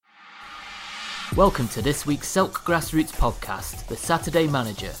Welcome to this week's Selk Grassroots podcast, The Saturday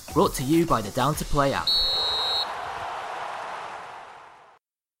Manager, brought to you by the Down to Play app.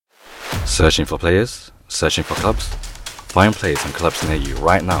 Searching for players? Searching for clubs? Find players and clubs near you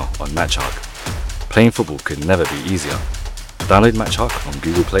right now on MatchHawk. Playing football could never be easier. Download MatchHawk on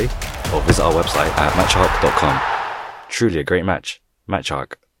Google Play or visit our website at matchhawk.com. Truly a great match.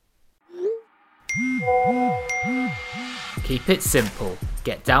 MatchHawk. Keep it simple.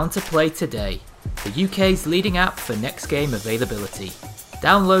 Get Down to Play today. The UK's leading app for next game availability.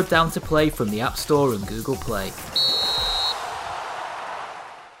 Download Down to Play from the App Store and Google Play.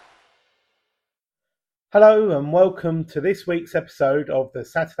 Hello and welcome to this week's episode of The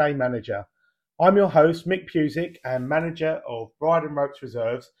Saturday Manager. I'm your host Mick Pusick and manager of Bridon Ropes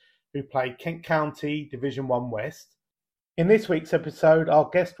Reserves, who play Kent County Division 1 West. In this week's episode, our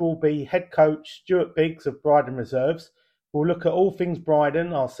guest will be head coach Stuart Biggs of Bridon Reserves. We'll look at all things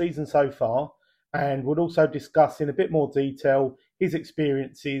Bridon, our season so far, and we'll also discuss in a bit more detail his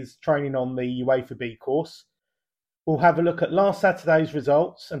experiences training on the UEFA B course. We'll have a look at last Saturday's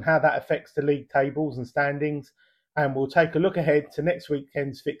results and how that affects the league tables and standings, and we'll take a look ahead to next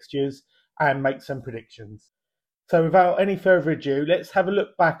weekend's fixtures and make some predictions. So without any further ado, let's have a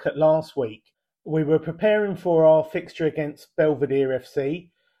look back at last week. We were preparing for our fixture against Belvedere FC.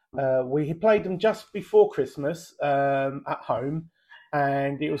 We had played them just before Christmas at home,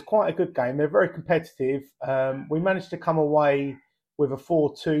 and it was quite a good game. They're very competitive. We managed to come away with a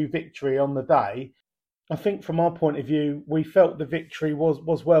 4-2 victory on the day. I think from our point of view, we felt the victory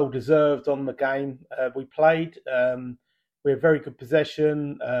was well deserved on the game we played. We had very good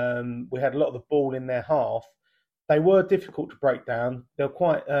possession. We had a lot of the ball in their half. They were difficult to break down. They were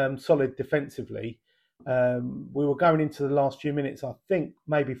quite solid defensively. We were going into the last few minutes, I think,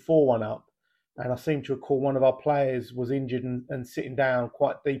 maybe 4-1 up. And I seem to recall one of our players was injured and sitting down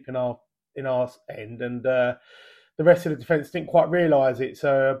quite deep in our end. And the rest of the defence didn't quite realise it.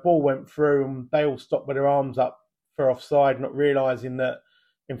 So a ball went through and they all stopped with their arms up for offside, not realising that,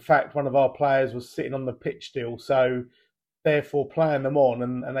 in fact, one of our players was sitting on the pitch still. So therefore playing them on,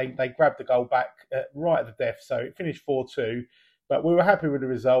 and they grabbed the goal back right at the death. So it finished 4-2. But we were happy with the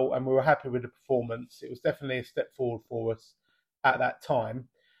result and we were happy with the performance. It was definitely a step forward for us at that time.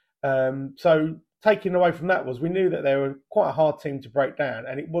 So taking away from that was we knew that they were quite a hard team to break down,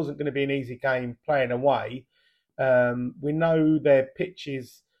 and it wasn't going to be an easy game playing away. We know their pitch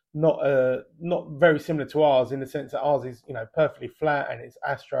is not very similar to ours in the sense that ours is perfectly flat and it's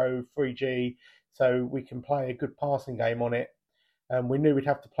Astro 3G, so we can play a good passing game on it. We knew we'd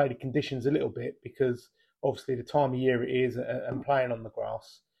have to play the conditions a little bit because obviously the time of year it is and playing on the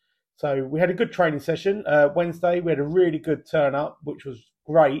grass. So we had a good training session. Wednesday we had a really good turn up, which was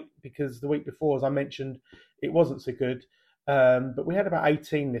great because the week before, as I mentioned, it wasn't so good. But we had about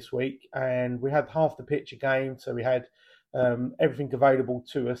 18 this week and we had half the pitch again. So we had everything available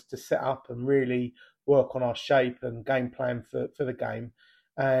to us to set up and really work on our shape and game plan for the game.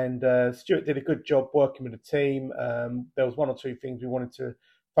 And Stuart did a good job working with the team. There was one or two things we wanted to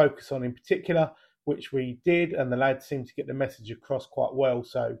focus on in particular, which we did, and the lads seemed to get the message across quite well.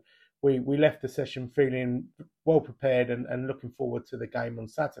 So we left the session feeling well prepared and looking forward to the game on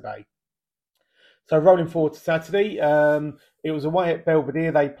Saturday. So rolling forward to Saturday, it was away at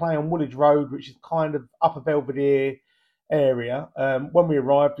Belvedere. They play on Woolwich Road, which is kind of Upper Belvedere area. When we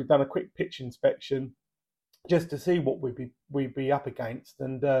arrived, we'd done a quick pitch inspection just to see what we'd be up against.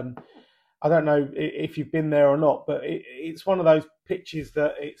 And I don't know if you've been there or not, but it's one of those pitches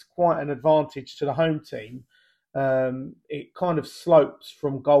that it's quite an advantage to the home team. It kind of slopes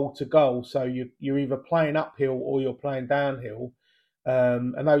from goal to goal, so you're either playing uphill or you're playing downhill,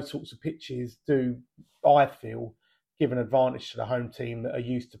 and those sorts of pitches do, I feel, give an advantage to the home team that are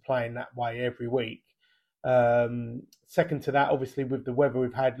used to playing that way every week. Second to that, obviously with the weather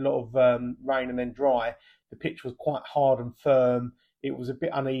we've had, a lot of rain and then dry, the pitch was quite hard and firm. It was a bit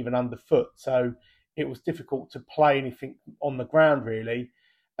uneven underfoot, so it was difficult to play anything on the ground really.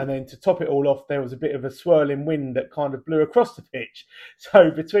 And then to top it all off, there was a bit of a swirling wind that kind of blew across the pitch.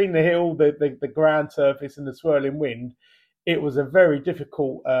 So between the hill, the ground surface and the swirling wind, it was a very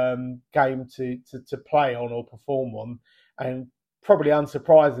difficult game to play on or perform on. And probably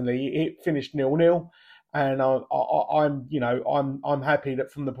unsurprisingly, it finished 0-0. And I'm happy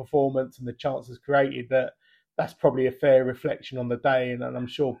that from the performance and the chances created that's probably a fair reflection on the day. And I'm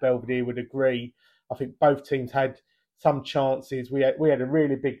sure Belvedere would agree. I think both teams had some chances. We had a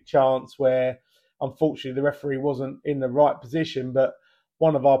really big chance where, unfortunately, the referee wasn't in the right position. But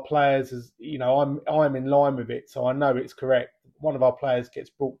one of our players is, I'm in line with it, so I know it's correct. One of our players gets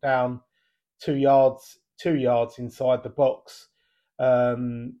brought down 2 yards inside the box,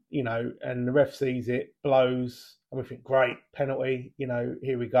 you know, and the ref sees it, blows, and we think, great, penalty, you know,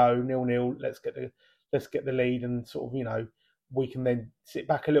 here we go, 0-0, let's get the lead, and sort of, you know, we can then sit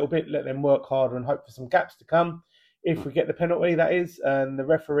back a little bit, let them work harder and hope for some gaps to come. If we get the penalty, that is, and the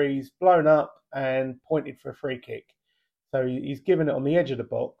referee's blown up and pointed for a free kick. So he's given it on the edge of the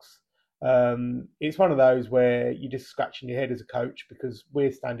box. It's one of those where you're just scratching your head as a coach, because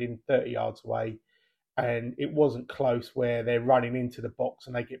we're standing 30 yards away and it wasn't close where they're running into the box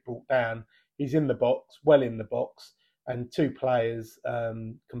and they get brought down. He's in the box, well in the box, and two players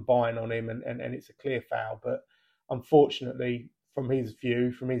combine on him, and it's a clear foul. But unfortunately, from his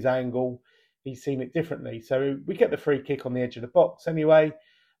view, from his angle, he's seen it differently. So we get the free kick on the edge of the box anyway.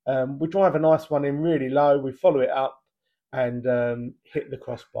 We drive a nice one in really low. We follow it up and hit the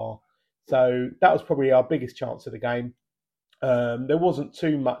crossbar. So that was probably our biggest chance of the game. There wasn't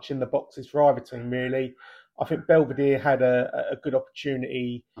too much in the boxes for either team, really. I think Belvedere had a good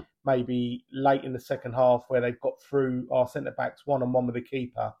opportunity maybe late in the second half where they've got through our centre-backs one-on-one with the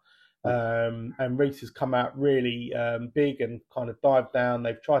keeper. And Reece has come out really big and kind of dived down.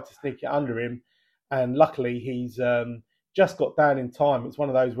 They've tried to sneak it under him, and luckily he's just got down in time. It's one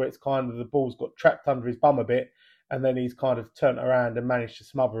of those where it's kind of the ball's got trapped under his bum a bit, and then he's kind of turned around and managed to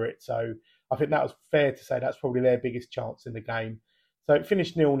smother it. So I think that was fair to say that's probably their biggest chance in the game. So it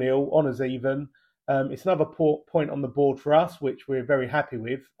finished 0-0, honours even. It's another point on the board for us, which we're very happy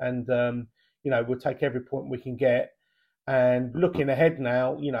with, and you know, we'll take every point we can get. And looking ahead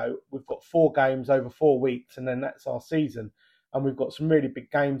now, you know, we've got 4 games over 4 weeks, and then that's our season. And we've got some really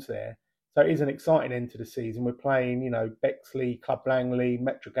big games there. So it is an exciting end to the season. We're playing, you know, Bexley, Club Langley,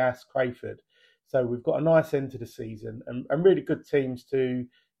 Metrogas, Crayford. So we've got a nice end to the season, and really good teams to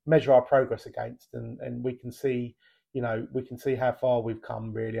measure our progress against. And we can see, you know, we can see how far we've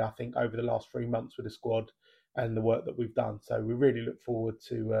come, really, I think, over the last 3 months with the squad and the work that we've done. So we really look forward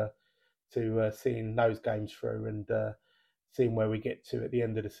to seeing those games through and seeing where we get to at the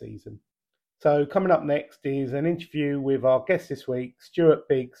end of the season. So coming up next is an interview with our guest this week, Stuart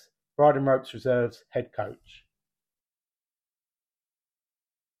Biggs, Bridon Ropes Reserves head coach.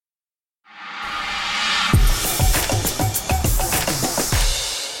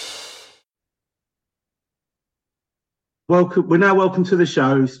 We're now welcome to the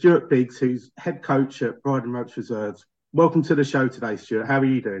show, Stuart Biggs, who's head coach at Bridon Ropes Reserves. Welcome to the show today, Stuart. How are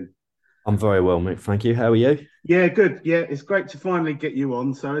you doing? I'm very well, Mick. Thank you. How are you? Yeah, good. Yeah, it's great to finally get you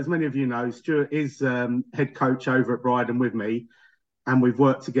on. So as many of you know, Stuart is head coach over at Bridon with me, and we've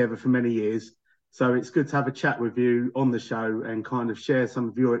worked together for many years. So it's good to have a chat with you on the show and kind of share some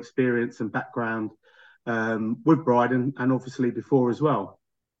of your experience and background with Bridon, and obviously before as well.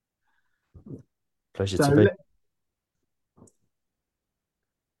 Pleasure to be.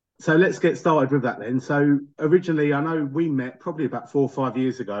 So let's get started with that then. So originally, I know we met probably about 4 or 5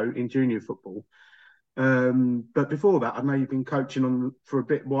 years ago in junior football. But before that, I know you've been coaching for a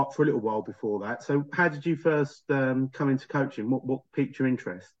little while before that. So how did you first come into coaching? What piqued your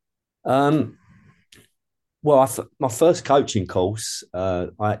interest? Well, my first coaching course,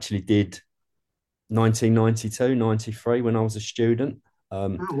 I actually did 1992, 93 when I was a student.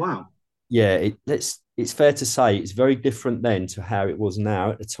 Oh, wow. Yeah, it's fair to say it's very different then to how it was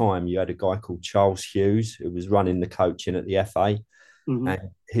now. At the time, you had a guy called Charles Hughes who was running the coaching at the FA. Mm-hmm. And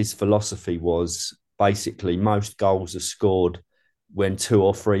his philosophy was basically most goals are scored when 2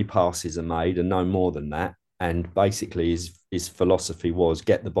 or 3 passes are made and no more than that. And basically his philosophy was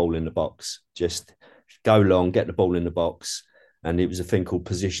get the ball in the box. Just go long, get the ball in the box. And it was a thing called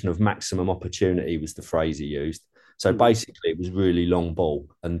position of maximum opportunity was the phrase he used. So basically, it was really long ball.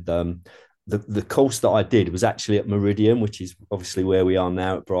 And the course that I did was actually at Meridian, which is obviously where we are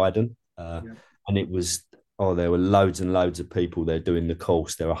now at Bridon. And it was, there were loads and loads of people there doing the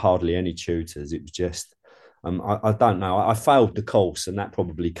course. There were hardly any tutors. It was just, I don't know. I failed the course, and that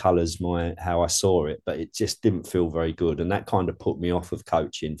probably colours how I saw it. But it just didn't feel very good. And that kind of put me off of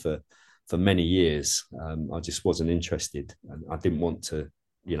coaching for many years. I just wasn't interested. And I didn't want to,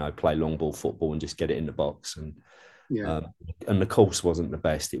 play long ball football and just get it in the box. And the course wasn't the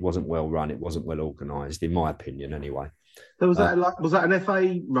best. It wasn't well run. It wasn't well organised, in my opinion, anyway. So was that an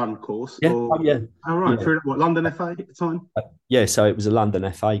FA run course? Yeah. Yeah. Oh, right. Yeah. Through London FA at the time? Yeah. So it was a London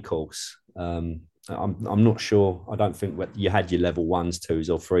FA course. I'm not sure. I don't think you had your level 1s, 2s,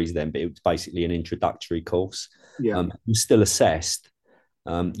 or 3s then, but it was basically an introductory course. Yeah. It was still assessed.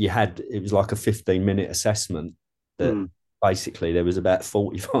 It was like a 15-minute assessment that basically there was about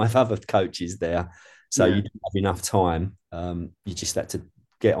 45 other coaches there. So you didn't have enough time. You just had to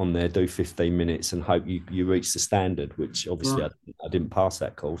get on there, do 15 minutes and hope you reach the standard, which obviously I didn't pass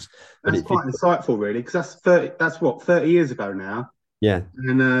that course. But that's quite insightful, really, because that's 30 years ago now. Yeah.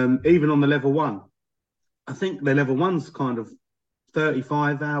 And even on the level one, I think the level one's kind of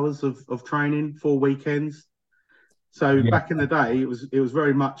 35 hours of training, 4 weekends. So Yeah. back in the day, it was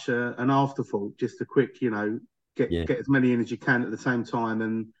very much an afterthought, just a quick, Yeah. get as many in as you can at the same time.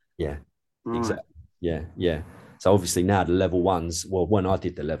 And Yeah. right, Exactly. Yeah. Yeah. So obviously now the level ones, well, when I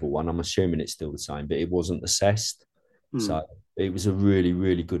did the level one, I'm assuming it's still the same, but it wasn't assessed. hmm, So it was a really,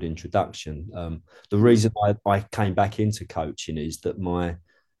 really good introduction. The yeah, reason I came back into coaching is that my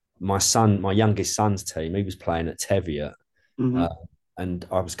youngest son's team, he was playing at Teviot. hmm, Uh, and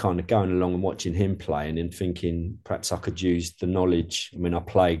I was kind of going along and watching him playing and thinking perhaps I could use the knowledge. I mean, I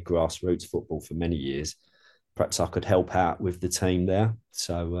played grassroots football for many years. Perhaps I could help out with the team there.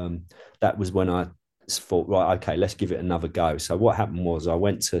 So that was when I thought, right, okay, let's give it another go. So what happened was I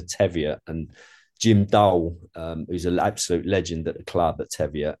went to Teviot, and Jim Dole, who's an absolute legend at the club at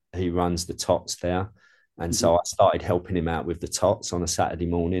Teviot, he runs the tots there. And hmm, so I started helping him out with the tots on a Saturday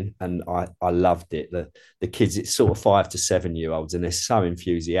morning, and I loved it. The kids, it's sort of 5 to 7 year olds, and they're so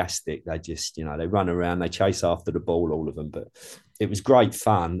enthusiastic. They just, they run around, they chase after the ball, all of them. But it was great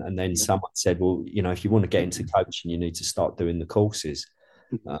fun. And then yeah. someone said, well, if you want to get into coaching, you need to start doing the courses.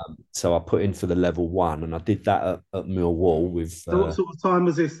 So I put in for the level one, and I did that at Millwall with. So what sort of time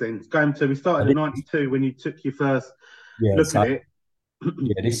was this then? Going to, we started in '92 when you took your first Yeah, look at so it.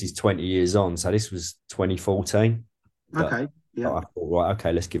 yeah, this is 20 years on. So this was 2014. Okay, yeah. I thought, right,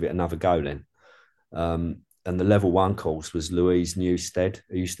 okay, let's give it another go then. And the level one course was Louise Newstead,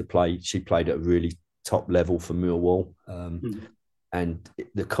 who used to play. She played at a really top level for Millwall. Mm. And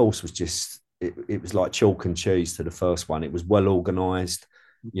the course was just, it was like chalk and cheese to the first one. It was well organised.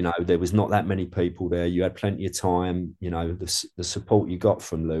 There was not that many people there. You had plenty of time. The support you got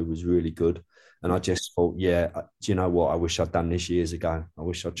from Lou was really good. And I just thought, yeah, do you know what? I wish I'd done this years ago. I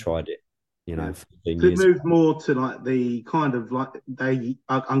wish I'd tried it, Yeah. 15 So it years moved more to like the kind of like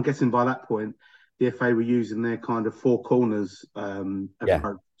I'm guessing by that point, the FA were using their kind of four corners Yeah.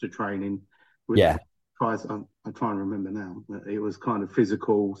 approach to training, which Yeah. tries, I'm trying to remember now, but it was kind of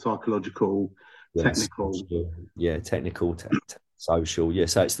physical, psychological, Yeah. technical, Social. Yeah. Technical, social. Yeah.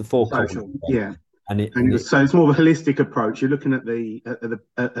 So it's the four corners. social. Yeah. And it, And so it's more of a holistic approach. You're looking at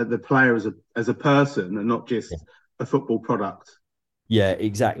the player as a person and not just yeah. a football product. Yeah,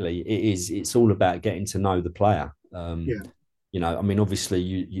 exactly. It is. It's all about getting to know the player. Yeah. I mean,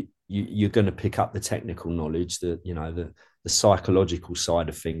 obviously, you're going to pick up the technical knowledge, the psychological side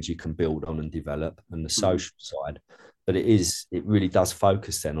of things you can build on and develop, and the social side. But it really does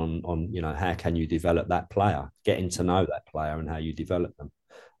focus then on how can you develop that player, getting to know that player and how you develop them.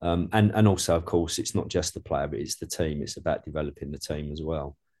 And also, of course, it's not just the player, but it's the team. It's about developing the team as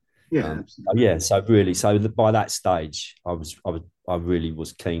well. Yeah. Yeah. So really, by that stage, I really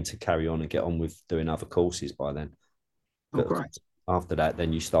was keen to carry on and get on with doing other courses by then. Oh, great. After that,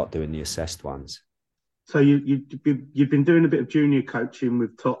 then you start doing the assessed ones. So you've been doing a bit of junior coaching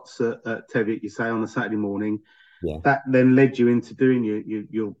with Tots at Teviot, you say, on a Saturday morning. Yeah. That then led you into doing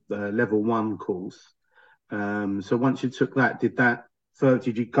your level one course. So once you took that,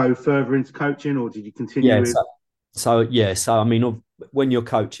 did you go further into coaching, or did you continue? Yeah. With... So I mean, when you're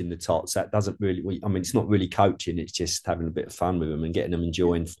coaching the tots, that doesn't really. I mean, it's not really coaching. It's just having a bit of fun with them and getting them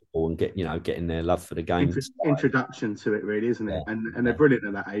enjoying football and getting their love for the game. Introduction to it, really, isn't it? Yeah. And they're brilliant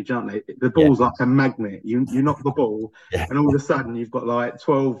at that age, aren't they? The ball's like a magnet. You knock the ball, and all of a sudden you've got like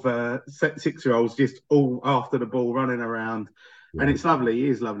 12 6-year-olds just all after the ball, running around, and it's lovely. It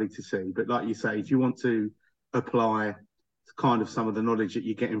is lovely to see. But like you say, if you want to apply kind of some of the knowledge that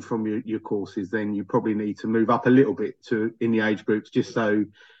you're getting from your courses, then you probably need to move up a little bit in the age groups, just so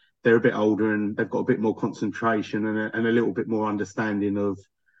they're a bit older and they've got a bit more concentration and a little bit more understanding of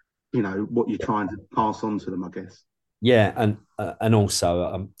what you're trying to pass on to them, I guess. Yeah, and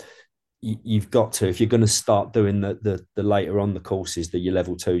also you've got to, if you're going to start doing the later on the courses, your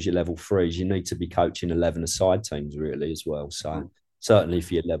level twos, your level threes, you need to be coaching 11-a-side teams really as well. So certainly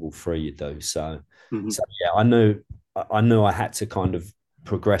for your level three, you do. So yeah, I knew I had to kind of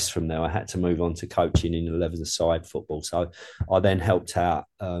progress from there. I had to move on to coaching in 11-a-side football. So I then helped out.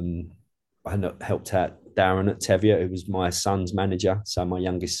 I helped out Darren at Teviot, who was my son's manager, so my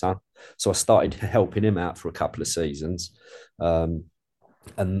youngest son. So I started helping him out for a couple of seasons, and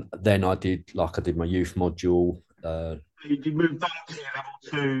then I did my youth module. Did you move down to your level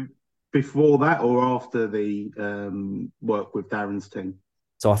two before that, or after the work with Darren's team?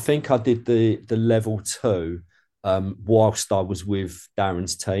 So I think I did the level two. Whilst I was with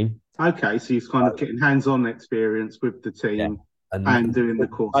Darren's team. Okay, so you're kind of getting hands-on experience with the team and doing the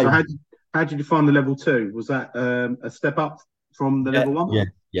course. So how did you find the level two? Was that a step up from the level one?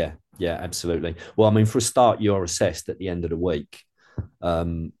 Yeah, absolutely. Well, I mean, for a start, you're assessed at the end of the week.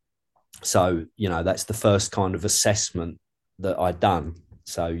 So, that's the first kind of assessment that I'd done.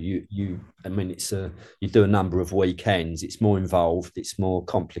 So you do a number of weekends. It's more involved. It's more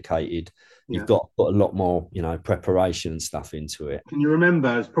complicated. You've got to put a lot more, preparation and stuff into it. Can you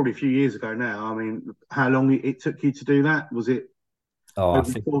remember? It's probably a few years ago now. I mean, how long it took you to do that? Was it over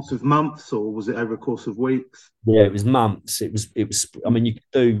the course of months, or was it over a course of weeks? Yeah, it was months. It was. I mean, you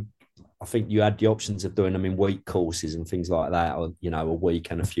could do. I think you had the options of doing them in week courses and things like that, or a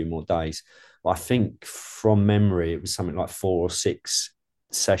week and a few more days. But I think from memory, it was something like 4 or 6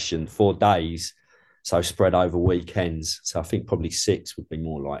 sessions, 4 days, so spread over weekends. So I think probably 6 would be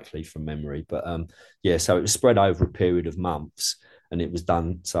more likely from memory. But so it was spread over a period of months, and it was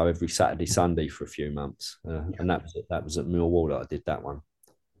done so every Saturday, Sunday for a few months. And that was at Millwall that I did that one.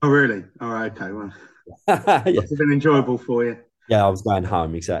 Oh, really? All right, okay. Well, it's been enjoyable for you. Yeah, I was going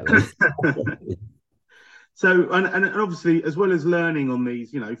home, exactly. So, and obviously, as well as learning on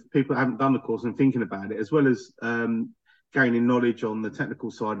these, people that haven't done the course and thinking about it, as well as gaining knowledge on the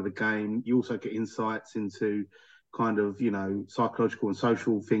technical side of the game, you also get insights into kind of, psychological and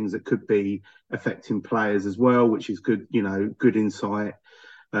social things that could be affecting players as well, which is good, good insight.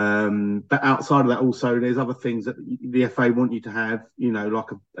 But outside of that, also, there's other things that the FA want you to have,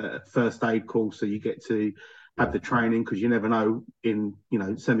 like a first aid course, so you get to have the training, because you never know in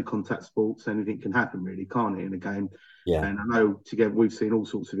semi-contact sports, anything can happen, really, can't it, in a game? Yeah. And I know together we've seen all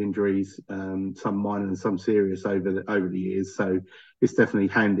sorts of injuries, some minor and some serious over the years. So it's definitely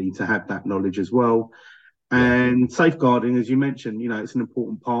handy to have that knowledge as well. And safeguarding, as you mentioned, it's an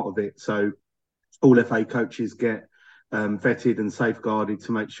important part of it. So all FA coaches get vetted and safeguarded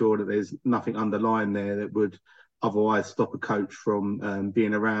to make sure that there's nothing underlying there that would otherwise stop a coach from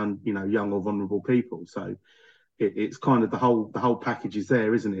being around, young or vulnerable people. So it's kind of the whole package is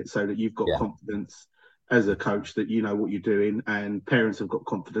there, isn't it? So that you've got confidence as a coach that you know what you're doing, and parents have got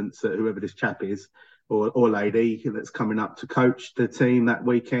confidence that whoever this chap is or lady that's coming up to coach the team that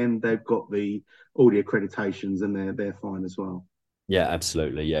weekend, they've got all the accreditations and they're fine as well. Yeah,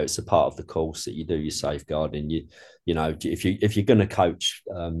 absolutely. Yeah, it's a part of the course that you do your safeguarding. If you're going to coach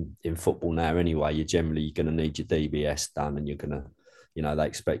in football now anyway, you're going to need your DBS done, and you're going to, they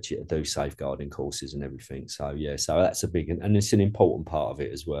expect you to do safeguarding courses and everything. So so that's a big, and it's an important part of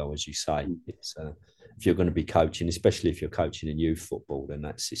it as well, as you say. It's if you're going to be coaching, especially if you're coaching in youth football, then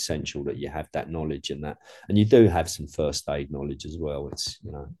that's essential that you have that knowledge and you do have some first aid knowledge as well. It's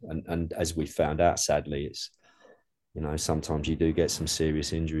and as we found out, sadly, it's. Sometimes you do get some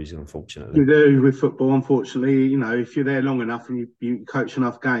serious injuries, unfortunately. You do with football, unfortunately. If you're there long enough and you coach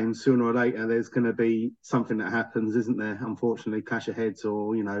enough games, sooner or later there's going to be something that happens, isn't there? Unfortunately, clash of heads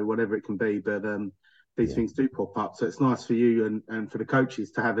or, whatever it can be. But these things do pop up. So it's nice for you and for the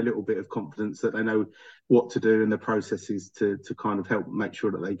coaches to have a little bit of confidence that they know what to do and the processes to kind of help make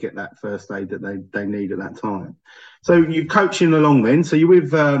sure that they get that first aid that they need at that time. So you're coaching along then. So you're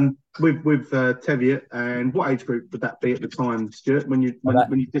with Teviot, and what age group would that be at the time, Stuart, when you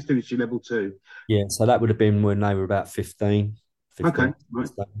just finished your level 2? Yeah, so that would have been when they were about 15. Okay, right.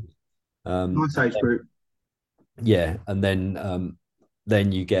 Nice age group. Yeah, and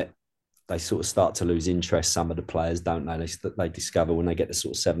then you get, they sort of start to lose interest, some of the players, don't they? They discover when they get to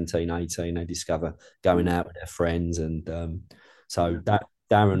sort of 17, 18, they discover going out with their friends. And so that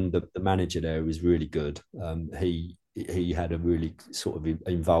Darren, the manager there, was really good. He had a really sort of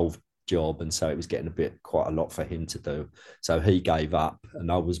involved job, and so it was getting quite a lot for him to do. So he gave up, and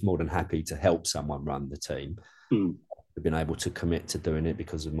I was more than happy to help someone run the team. I've been able to commit to doing it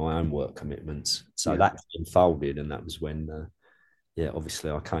because of my own work commitments. So that's unfolded, and that was when... obviously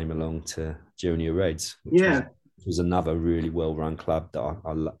I came along to Junior Reds, which was another really well-run club that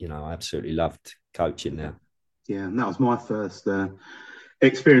I absolutely loved coaching there. Yeah, and that was my first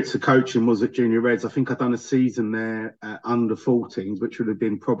experience of coaching, was at Junior Reds. I think I'd done a season there at under 14s, which would have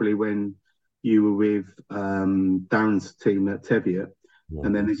been probably when you were with Darren's team at Teviot. Yeah.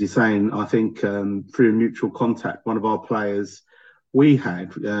 And then, as you're saying, I think through a mutual contact, one of our players we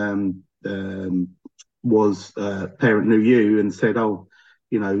had was parent knew you and said, I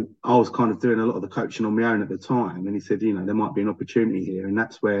was kind of doing a lot of the coaching on my own at the time. And he said, there might be an opportunity here. And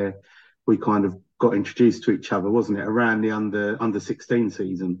that's where we kind of got introduced to each other, wasn't it? Around the under 16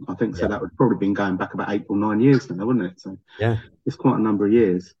 season, I think. So that would probably been going back about 8 or 9 years now, wouldn't it? So it's quite a number of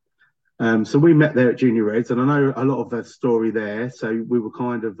years. So we met there at Junior Reds, and I know a lot of the story there. So we were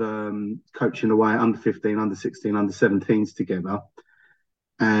kind of coaching away under 15, under 16, under 17s together.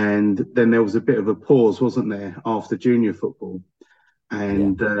 And then there was a bit of a pause, wasn't there, after junior football?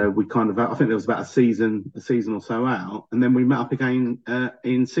 and we kind of, I think there was about a season or so out, and then we met up again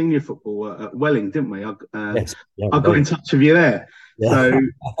in senior football at Welling, didn't we? Yes. I got in touch with you there. Yeah.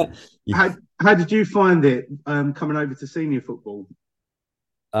 So how did you find it coming over to senior football?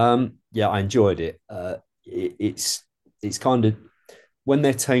 Yeah, I enjoyed it. It's kind of, when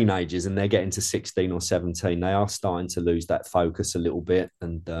they're teenagers and they're getting to 16 or 17, they are starting to lose that focus a little bit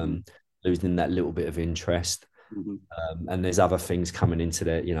and losing that little bit of interest. Mm-hmm. And there's other things coming into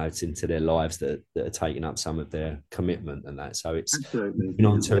their, into their lives that are taking up some of their commitment and that. So it's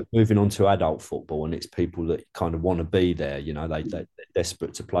moving on to adult football, and it's people that kind of want to be there. They're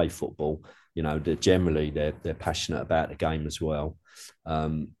desperate to play football. They're passionate about the game as well.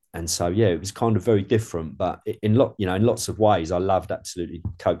 And so, yeah, it was kind of very different, but in lots of ways, I loved absolutely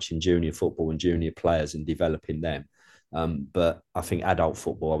coaching junior football and junior players and developing them. But I think adult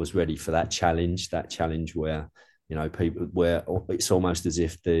football, I was ready for that challenge where, where it's almost as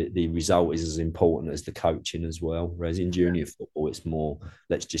if the result is as important as the coaching as well. Whereas in junior football, it's more,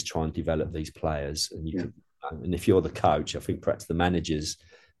 let's just try and develop these players. And if you're the coach, I think perhaps the managers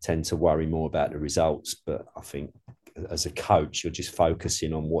tend to worry more about the results. But I think as a coach, you're just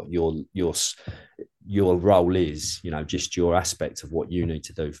focusing on what your role is, just your aspect of what you need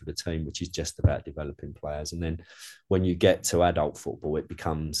to do for the team, which is just about developing players. And then when you get to adult football,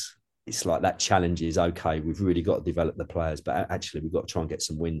 it's like that challenge is, okay, we've really got to develop the players, but actually we've got to try and get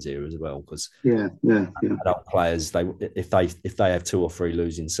some wins here as well, because adult players, if they have 2 or 3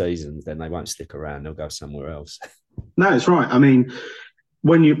 losing seasons, then they won't stick around, they'll go somewhere else. No, it's right. I mean,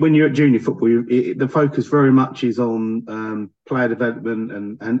 when you're at junior football, the focus very much is on player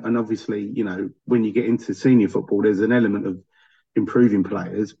development, and obviously, when you get into senior football, there's an element of improving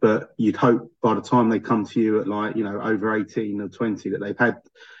players. But you'd hope by the time they come to you at over 18 or 20 that they've had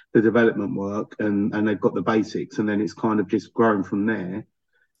the development work and they've got the basics, and then it's kind of just growing from there.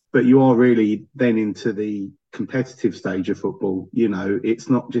 But you are really then into the competitive stage of football.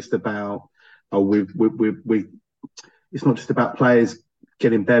 It's not just about it's not just about players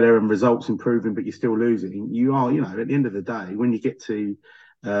getting better and results improving, but you're still losing. You are, at the end of the day, when you get to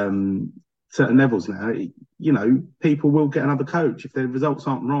certain levels now, people will get another coach if their results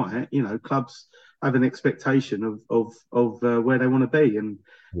aren't right. Clubs have an expectation of where they want to be, and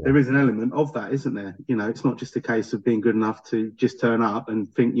there is an element of that, isn't there? It's not just a case of being good enough to just turn up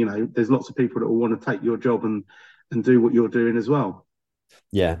and think. There's lots of people that will want to take your job and do what you're doing as well.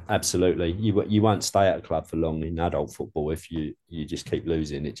 Yeah, absolutely. You won't stay at a club for long in adult football if you just keep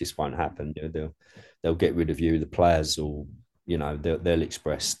losing. It just won't happen. They'll get rid of you. The players will, they'll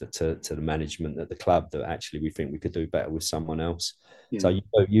express to the management at the club that actually we think we could do better with someone else. Yeah. So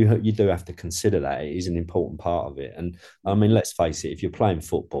you do have to consider that. It is an important part of it. And I mean, let's face it, if you're playing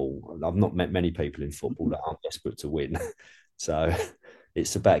football, I've not met many people in football that aren't desperate to win. So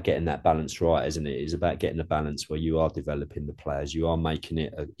it's about getting that balance right, isn't it? It's about getting a balance where you are developing the players, you are making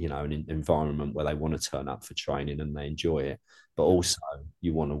it an environment where they want to turn up for training and they enjoy it, but also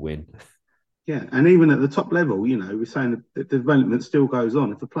you want to win. Yeah, and even at the top level, we're saying that the development still goes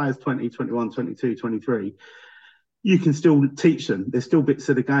on. If a player's 20, 21, 22, 23, you can still teach them. There's still bits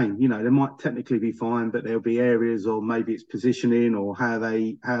of the game. They might technically be fine, but there'll be areas, or maybe it's positioning, or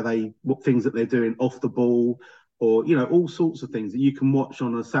what things that they're doing off the ball, or, all sorts of things that you can watch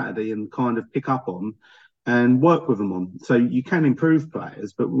on a Saturday and kind of pick up on and work with them on. So you can improve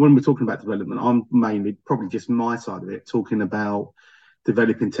players. But when we're talking about development, I'm mainly probably just my side of it, talking about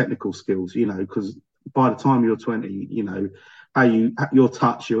developing technical skills, because by the time you're 20, how your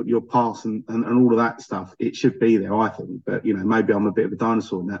touch, your pass and all of that stuff, it should be there, I think. But, maybe I'm a bit of a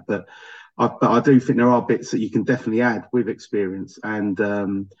dinosaur in that. But I do think there are bits that you can definitely add with experience. And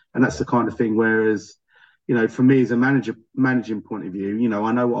that's the kind of thing, whereas, for me as a managing point of view,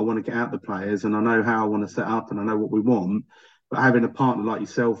 I know what I want to get out of the players, and I know how I want to set up, and I know what we want. But having a partner like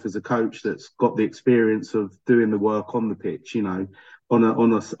yourself as a coach that's got the experience of doing the work on the pitch, on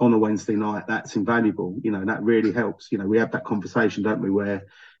a Wednesday night, that's invaluable. That really helps. We have that conversation, don't we, where,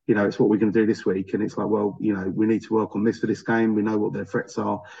 it's what we're going to do this week. And it's like, well, we need to work on this for this game. We know what their threats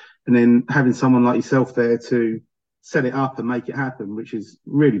are. And then having someone like yourself there to set it up and make it happen, which is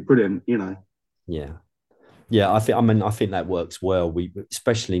really brilliant, Yeah. Yeah, I think that works well. We,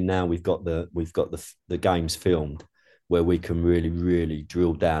 especially now, we've got the games filmed, where we can really, really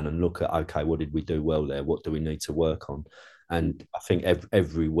drill down and look at, okay, what did we do well there? What do we need to work on? And I think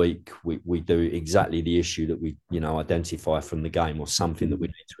every week we do exactly the issue that we identify from the game, or something that we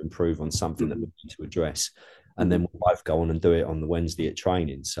need to improve on, something that we need to address. And then we'll both go on and do it on the Wednesday at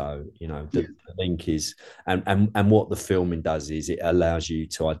training. So, the link is, and what the filming does is it allows you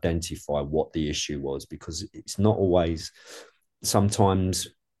to identify what the issue was, because it's not always, sometimes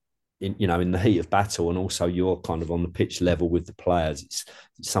in the heat of battle, and also you're kind of on the pitch level with the players,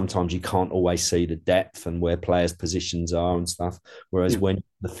 sometimes you can't always see the depth and where players' positions are and stuff. Whereas when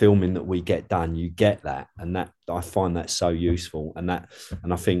the filming that we get done, you get that, and that I find that so useful. And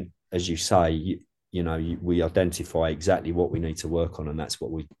I think, as you say, we identify exactly what we need to work on, and that's what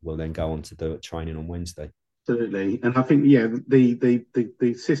we will then go on to do at training on Wednesday. Absolutely, and I think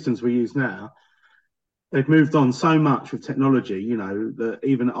the systems we use now, they've moved on so much with technology, that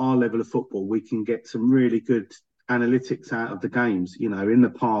even at our level of football, we can get some really good analytics out of the games. In the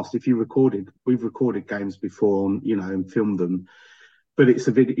past, we've recorded games before and filmed them, but it's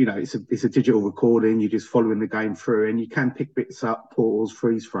a video, it's a digital recording. You're just following the game through, and you can pick bits up, pause,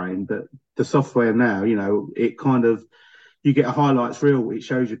 freeze frame. But the software now, it kind of, you get a highlights reel. It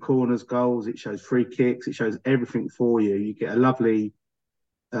shows your corners, goals, it shows free kicks, it shows everything for you. You get a lovely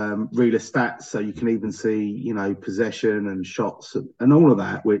reel of stats, so you can even see possession and shots and all of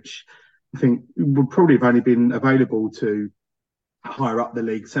that, which I think would probably have only been available to higher up the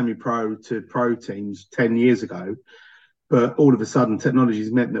league, semi-pro to pro teams 10 years ago. But all of a sudden technology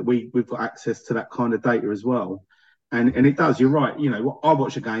has meant that we've got access to that kind of data as well, and it does, you're right, I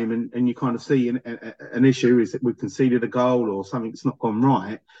watch a game and you kind of see an issue is that we've conceded a goal or something's not gone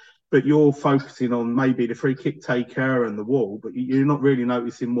right, but you're focusing on maybe the free kick taker and the wall, but you're not really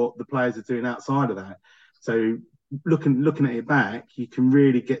noticing what the players are doing outside of that. So looking at it back, you can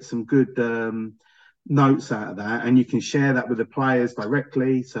really get some good notes out of that, and you can share that with the players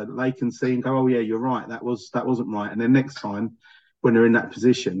directly so that they can see and go, oh yeah, you're right, that wasn't right. And then next time when they're in that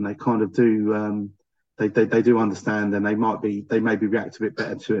position, they kind of do they do understand, and they maybe react a bit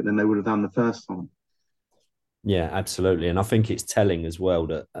better to it than they would have done the first time. Yeah, absolutely. And I think it's telling as well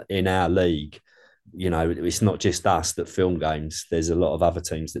that in our league, it's not just us that film games. There's a lot of other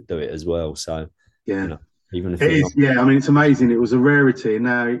teams that do it as well. So, yeah, even if it is, yeah. I mean, it's amazing. It was a rarity. And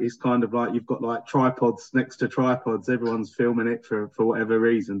now it's kind of like you've got like tripods next to tripods. Everyone's filming it for whatever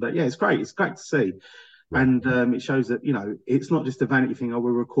reason. But yeah, it's great. It's great to see. Right. And it shows that, it's not just a vanity thing. Oh,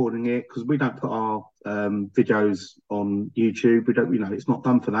 we're recording it, because we don't put our videos on YouTube. We don't, it's not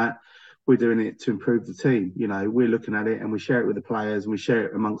done for that. We're doing it to improve the team. We're looking at it and we share it with the players and we share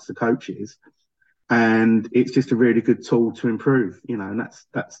it amongst the coaches. And it's just a really good tool to improve, and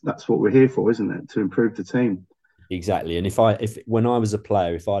that's what we're here for, isn't it? To improve the team. Exactly. And if when I was a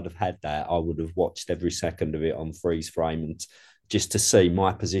player, if I'd have had that, I would have watched every second of it on freeze frame, and just to see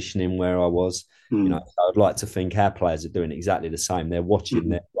my positioning where I was. I'd like to think our players are doing exactly the same. They're watching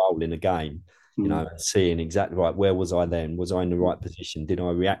their role in a game, and seeing exactly right, where was I then? Was I in the right position? Did I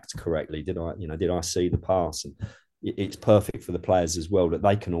react correctly? Did I see the pass? And it's perfect for the players as well, that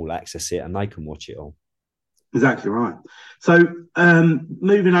they can all access it and they can watch it all. Exactly right. So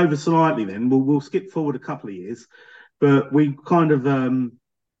moving over slightly, then we'll skip forward a couple of years, but we kind of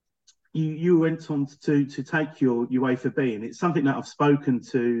you went on to take your UEFA B, and it's something that I've spoken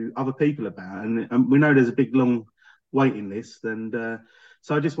to other people about, and we know there's a big long waiting list, and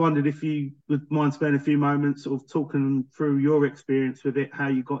so I just wondered if you would mind spending a few moments sort of talking through your experience with it, how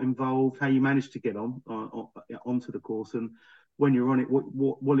you got involved, how you managed to get onto the course, and when you're on it,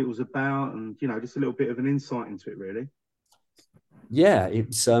 what it was about, and just a little bit of an insight into it, really. Yeah,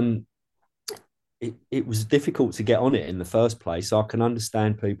 it was difficult to get on it in the first place. I can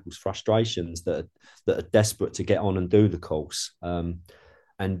understand people's frustrations that are desperate to get on and do the course.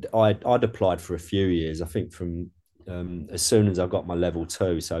 And I'd applied for a few years. I think from as soon as I got my level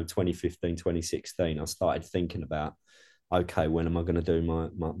 2, so 2015, 2016, I started thinking about, okay, when am I going to do my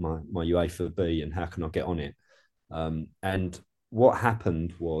UEFA B, and how can I get on it? And what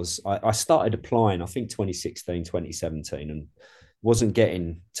happened was I started applying, I think 2016, 2017, and wasn't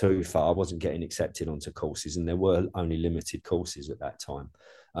getting too far. I wasn't getting accepted onto courses, and there were only limited courses at that time.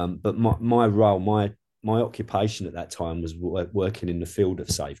 But my role, my occupation at that time was working in the field of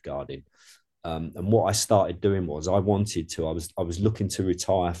safeguarding. And what I started doing was I was looking to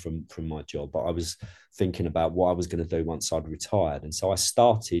retire from my job, but I was thinking about what I was going to do once I'd retired. And so I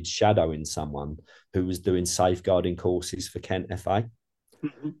started shadowing someone who was doing safeguarding courses for Kent FA,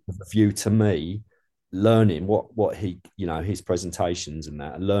 with a view to me learning what he, his presentations and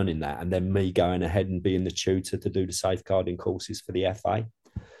that, and learning that, and then me going ahead and being the tutor to do the safeguarding courses for the FA.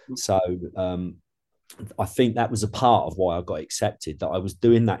 So I think that was a part of why I got accepted, that I was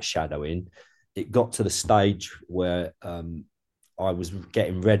doing that shadowing. It got to the stage where I was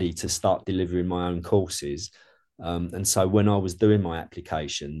getting ready to start delivering my own courses. And so when I was doing my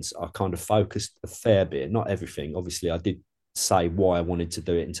applications, I kind of focused a fair bit, not everything. Obviously, I did say why I wanted to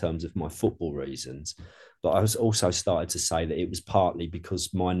do it in terms of my football reasons. But I was also started to say that it was partly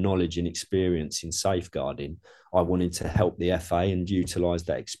because my knowledge and experience in safeguarding, I wanted to help the FA and utilise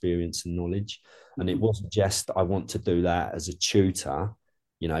that experience and knowledge. And it wasn't just I want to do that as a tutor,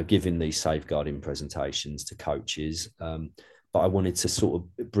 giving these safeguarding presentations to coaches, but I wanted to sort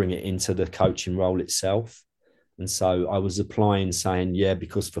of bring it into the coaching role itself. And so I was applying saying, yeah,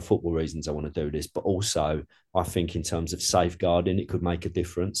 because for football reasons, I want to do this, but also I think in terms of safeguarding, it could make a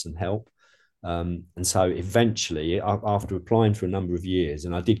difference and help. And so eventually, after applying for a number of years,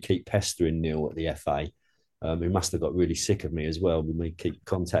 and I did keep pestering Neil at the FA, he must have got really sick of me as well when we keep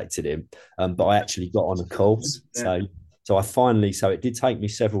contacting him. But I actually got on a course. Yeah. So I finally, so it did take me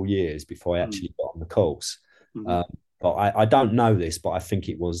several years before I actually got on the course. But I don't know this, but I think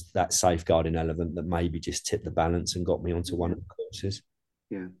it was that safeguarding element that maybe just tipped the balance and got me onto one of the courses.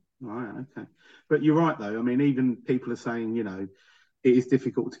 Yeah. All right. Okay. But you're right, though. I mean, even people are saying, it is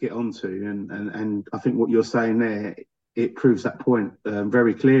difficult to get onto. And I think what you're saying there, it proves that point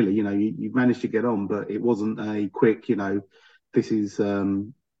very clearly. You managed to get on, but it wasn't a quick, this is a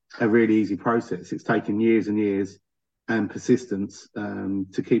really easy process. It's taken years and years and persistence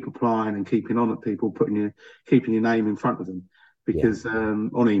to keep applying and keeping on at people, keeping your name in front of them, because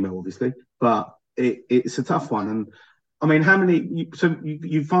on email, obviously, but it's a tough one. And I mean, how many? You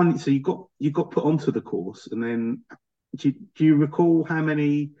got put onto the course, and then do you recall how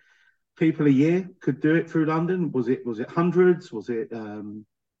many people a year could do it through London? Was it hundreds? Was it thousands?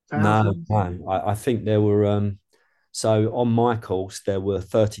 No. I think there were. So on my course, there were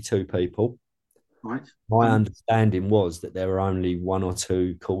 32 people. Right. My understanding was that there were only 1 or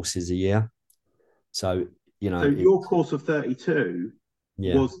 2 courses a year. So, So your course of 32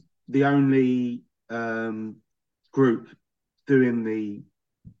 was the only group doing the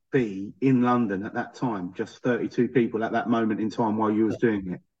B in London at that time, just 32 people at that moment in time while you was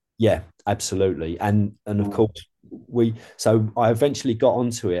doing it. Yeah, absolutely. And of course, so I eventually got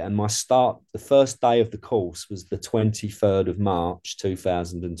onto it, and the first day of the course was the 23rd of March,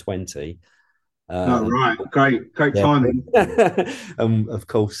 2020. Right, great timing. Of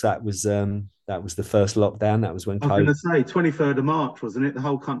course, that was the first lockdown. That was when I was going to say 23rd of March, wasn't it? The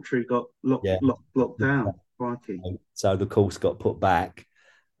whole country got locked down. Crikey. So the course got put back,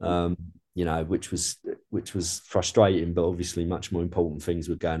 which was frustrating, but obviously much more important things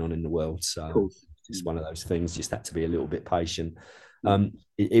were going on in the world. So it's one of those things. Just had to be a little bit patient.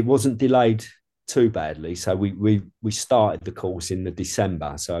 It wasn't delayed too badly. So we started the course in the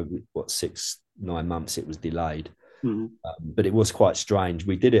December. So 6-9 months it was delayed, but it was quite strange.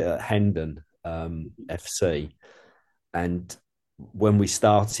 We did it at Hendon FC, and when we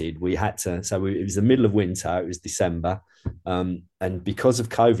started, we had to. So it was the middle of winter. It was December, and because of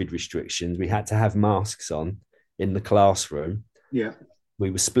COVID restrictions, we had to have masks on in the classroom. Yeah. We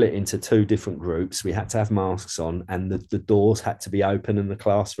were split into 2 different groups. We had to have masks on, and the doors had to be open in the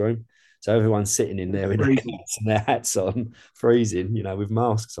classroom. So everyone's sitting in there in their hats on, freezing, with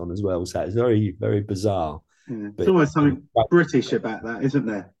masks on as well. So it's very, very bizarre. Yeah. There's almost something British about that, isn't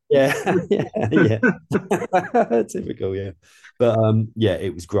there? Yeah. Typical, yeah. But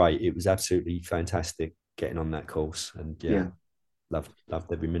it was great. It was absolutely fantastic getting on that course, and loved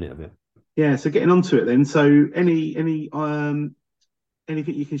every minute of it. Yeah. So getting onto it then. So anything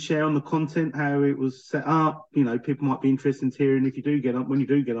you can share on the content, how it was set up? People might be interested in hearing when you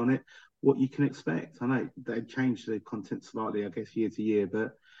do get on it, what you can expect. I know they changed the content slightly, I guess, year to year,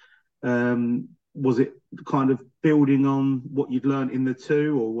 but was it kind of building on what you'd learned in the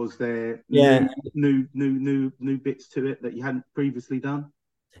 2, or was there new bits to it that you hadn't previously done?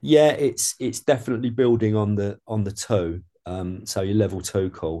 Yeah, it's definitely building on the 2. So your level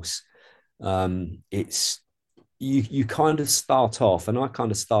 2 course, it's you kind of start off, and I kind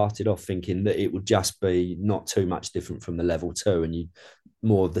of started off thinking that it would just be not too much different from the level 2, and you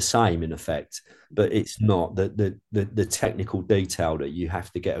more of the same in effect, but it's not. The technical detail that you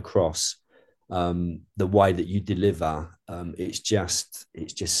have to get across, the way that you deliver, it's just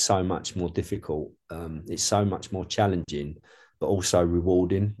so much more difficult. It's so much more challenging, but also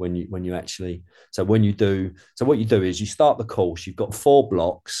rewarding when you actually. So what you do is you start the course. You've got 4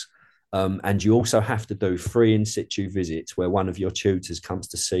 blocks. And you also have to do 3 in situ visits where one of your tutors comes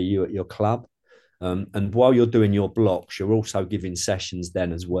to see you at your club. And while you're doing your blocks, you're also giving sessions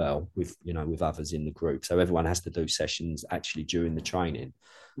then as well with others in the group. So everyone has to do sessions actually during the training.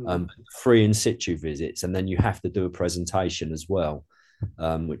 3 in situ visits, and then you have to do a presentation as well,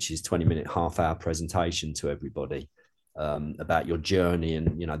 which is 20-minute, half-hour presentation to everybody about your journey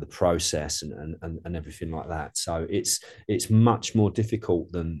and the process and everything like that. So it's much more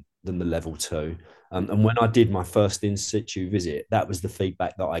difficult than than the level two. And when I did my first in situ visit, that was the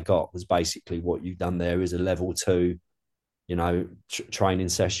feedback that I got, was basically what you've done there is a level two, training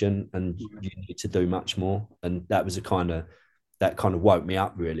session, and you need to do much more. And that was that kind of woke me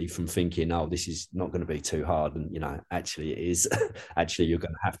up really from thinking, oh, this is not going to be too hard. And, actually it is. Actually, you're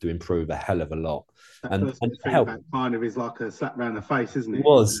going to have to improve a hell of a lot. And feedback kind of is like a slap around the face, isn't it?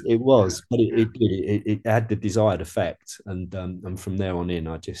 It was, but it had the desired effect. And from there on in,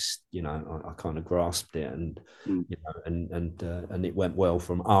 I just, I kind of grasped it, and, and it went well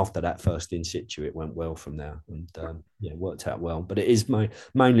from after that first in situ. It went well from there, and it worked out well. But it is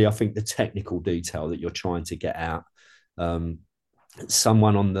mainly, I think, the technical detail that you're trying to get out.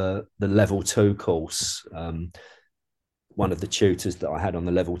 Someone on the level two course, one of the tutors that I had on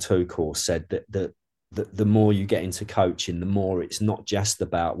the level two course said that the more you get into coaching, the more it's not just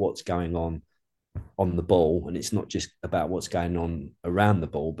about what's going on the ball, and it's not just about what's going on around the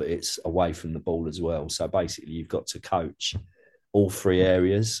ball, but it's away from the ball as well. So basically, you've got to coach all three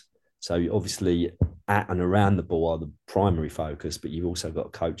areas. So obviously, at and around the ball are the primary focus, but you've also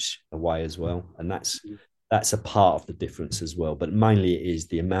got to coach away as well, and that's a part of the difference as well. But mainly it is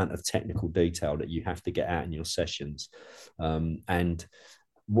the amount of technical detail that you have to get out in your sessions. And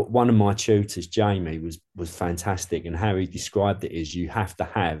one of my tutors, Jamie, was fantastic. And how he described it is you have to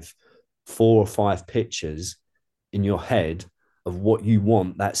have 4 or 5 pictures in your head of what you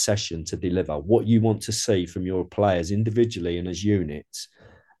want that session to deliver, what you want to see from your players individually and as units,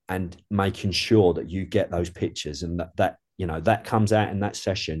 and making sure that you get those pictures, and that comes out in that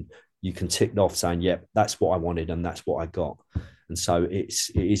session. You can tick off saying, yep, that's what I wanted and that's what I got. And so it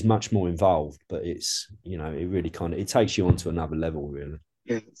is much more involved, but it's, it really it takes you onto another level, really.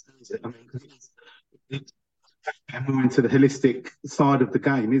 Yeah, I mean, it's more into the holistic side of the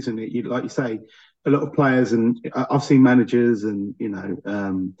game, isn't it? Like you say, a lot of players, and I've seen managers and,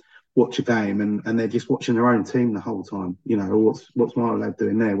 watch a game and they're just watching their own team the whole time. What's my lad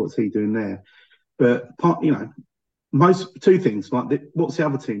doing there? What's he doing there? But, two things, like what's the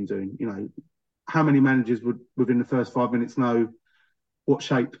other team doing? How many managers would within the first 5 minutes know what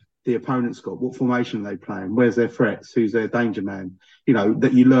shape the opponent's got, what formation are they playing, where's their threats, who's their danger man?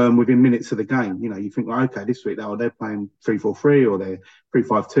 That you learn within minutes of the game. You think, well, okay, this week they're playing 3-4-3 or they're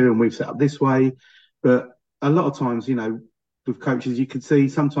 3-5-2 and we've set up this way. But a lot of times, with coaches, you can see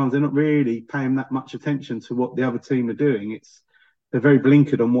sometimes they're not really paying that much attention to what the other team are doing. They're very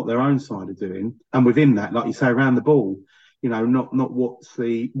blinkered on what their own side are doing, and within that, like you say, around the ball, not what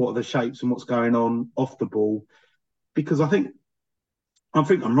are the shapes and what's going on off the ball. Because I think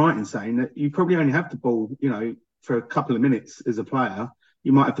I'm right in saying that you probably only have the ball, for a couple of minutes as a player.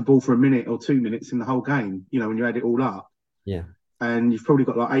 You might have the ball for a minute or 2 minutes in the whole game, when you add it all up. Yeah. And you've probably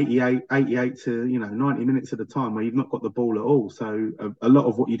got like 88 to 90 minutes at a time where you've not got the ball at all. So a lot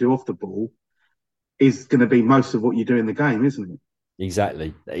of what you do off the ball is going to be most of what you do in the game, isn't it?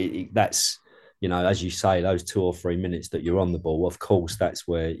 Exactly. That's, as you say, those 2 or 3 minutes that you're on the ball, of course, that's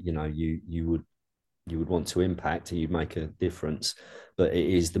where, you would want to impact and you'd make a difference. But it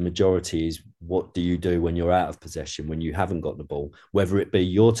is, the majority is, what do you do when you're out of possession, when you haven't got the ball, whether it be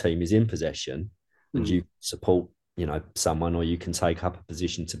your team is in possession and you support, someone, or you can take up a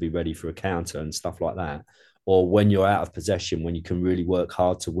position to be ready for a counter and stuff like that. Or when you're out of possession, when you can really work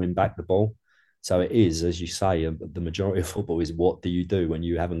hard to win back the ball. So it is, as you say, the majority of football is what do you do when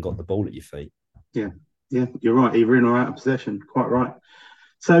you haven't got the ball at your feet? Yeah, you're right. Either in or out of possession. Quite right.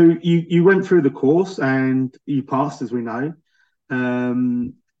 So you went through the course and you passed, as we know.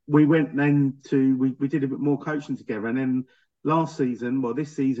 We went then we did a bit more coaching together. And then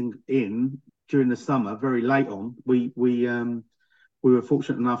this season during the summer, very late on, we were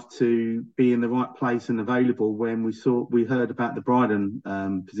fortunate enough to be in the right place and available when we heard about the Bryden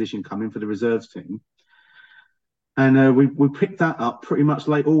position coming for the reserves team. And we picked that up pretty much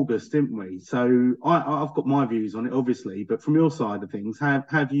late August, didn't we? So I've got my views on it, obviously, but from your side of things,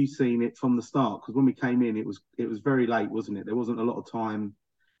 have you seen it from the start? Because when we came in, it was very late, wasn't it? There wasn't a lot of time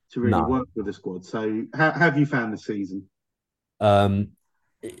to really work with the squad. So how have you found the season?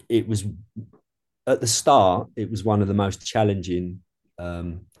 It was, at the start, it was one of the most challenging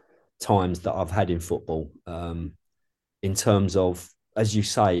times that I've had in football, in terms of, as you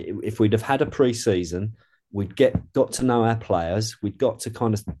say, if we'd have had a pre-season, we'd got to know our players. We'd got to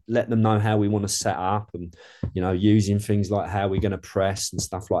kind of let them know how we want to set up, and using things like how we're going to press and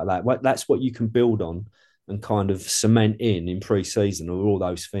stuff like that. That's what you can build on and kind of cement in pre-season, or all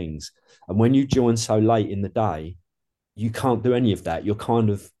those things. And when you join so late in the day, you can't do any of that. You're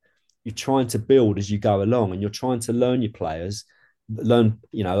trying to build as you go along, and you're trying to learn your players,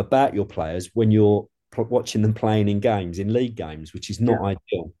 about your players when you're watching them playing in games, in league games, which is not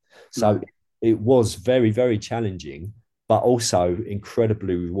ideal. So it was very, very challenging, but also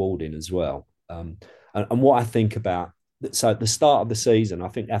incredibly rewarding as well. And what I think about, so at the start of the season, I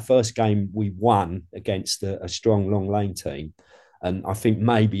think our first game we won against a strong Long Lane team. And I think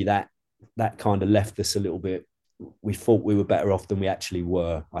maybe that kind of left us a little bit. We thought we were better off than we actually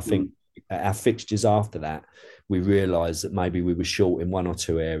were. I think our fixtures after that, we realised that maybe we were short in one or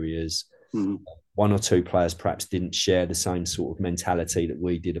two areas. One or two players perhaps didn't share the same sort of mentality that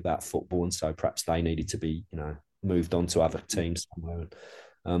we did about football, and so perhaps they needed to be, moved on to other teams somewhere.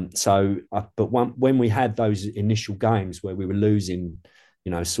 But when we had those initial games where we were losing,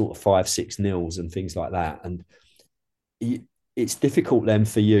 sort of 5-6-0 and things like that, and it's difficult then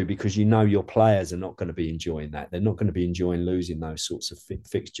for you because your players are not going to be enjoying that. They're not going to be enjoying losing those sorts of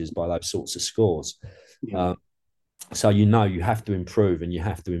fixtures by those sorts of scores. Yeah. So you have to improve, and you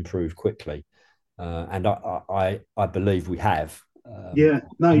have to improve quickly. And I believe we have. You're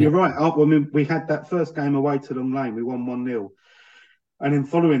right. I mean, we had that first game away to Long Lane. We won 1-0. And then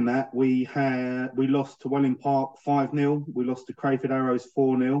following that, we lost to Welling Park 5-0. We lost to Crayford Arrows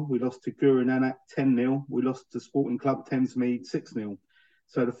 4-0. We lost to Guru Nanak 10-0. We lost to Sporting Club Thamesmead 6-0.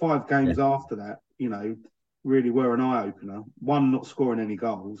 So the 5 games after that, really were an eye-opener. 1, not scoring any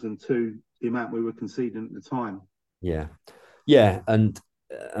goals, and 2, the amount we were conceding at the time. Yeah. And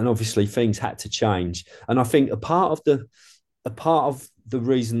obviously things had to change. And I think a part of the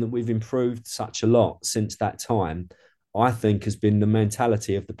reason that we've improved such a lot since that time, I think, has been the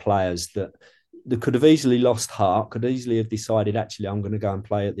mentality of the players that could have easily lost heart, could easily have decided, actually, I'm going to go and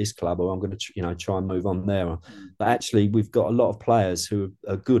play at this club, or I'm going to, try and move on there. But actually, we've got a lot of players who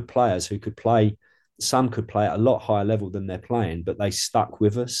are good players who could play. Some could play at a lot higher level than they're playing, but they stuck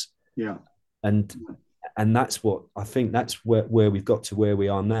with us. Yeah. And that's what I think, that's where we've got to where we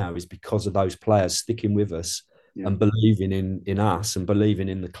are now, is because of those players sticking with us and believing in us and believing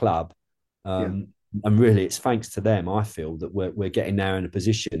in the club. And really, it's thanks to them, I feel, that we're getting now in a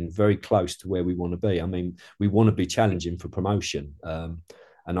position very close to where we want to be. I mean, we want to be challenging for promotion.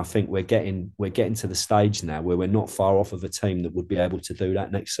 And I think we're getting to the stage now where we're not far off of a team that would be able to do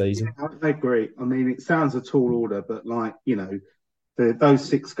that next season. Yeah, I agree. I mean, it sounds a tall order, but those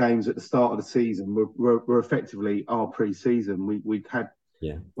 6 games at the start of the season were effectively our pre-season. We'd had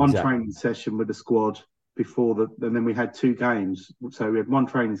one training session with the squad before and then we had 2 games. So we had one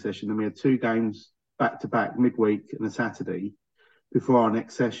training session, and we had 2 games back to back, midweek and a Saturday, before our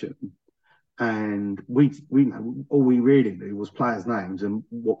next session. And we all we really knew was players' names and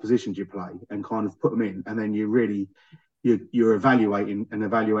what positions you play, and kind of put them in. And then you're evaluating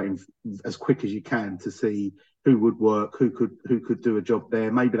as quick as you can to see who would work, who could do a job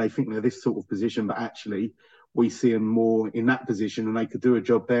there. Maybe they think they're this sort of position, but actually we see them more in that position and they could do a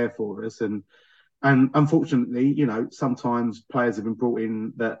job there for us. And unfortunately, sometimes players have been brought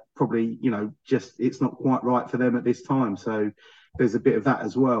in that probably, just it's not quite right for them at this time. So there's a bit of that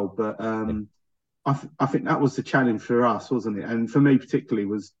as well. But I think that was the challenge for us, wasn't it? And for me particularly,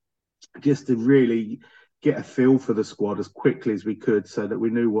 was just to really get a feel for the squad as quickly as we could, so that we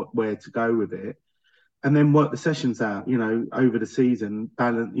knew where to go with it. And then work the sessions out, over the season,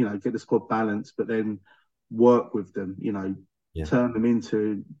 balance, get the squad balanced, but then work with them, turn them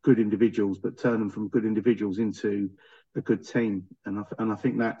into good individuals, but turn them from good individuals into a good team. And I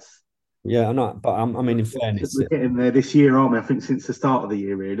think that's... Yeah, I know, but I mean, in fairness... We're getting there this year, aren't we? I think since the start of the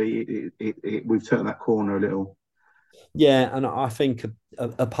year, really, we've turned that corner a little. Yeah, and I think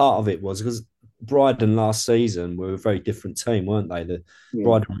a part of it was because Bryden last season were a very different team, weren't they? The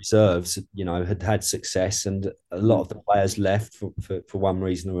Bryden reserves, had success, and a lot of the players left for one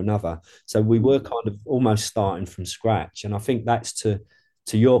reason or another. So we were kind of almost starting from scratch. And I think that's to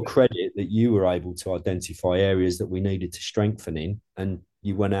your credit that you were able to identify areas that we needed to strengthen in, and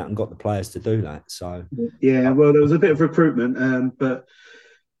you went out and got the players to do that. So yeah, well, there was a bit of recruitment, but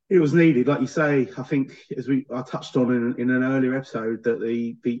it was needed, like you say. I think, as I touched on in an earlier episode, that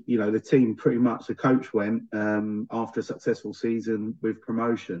the team pretty much, the coach went after a successful season with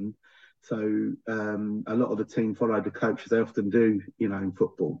promotion. So a lot of the team followed the coach, as they often do, in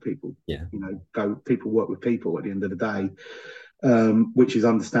football. People, people work with people at the end of the day, which is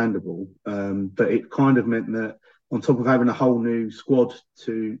understandable. But it kind of meant that, on top of having a whole new squad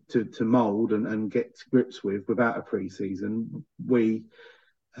to mould and get to grips with without a pre-season, we're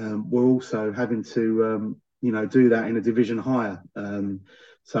also having to, do that in a division higher.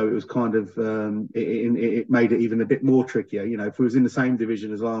 So it was kind of, it made it even a bit more trickier. If we was in the same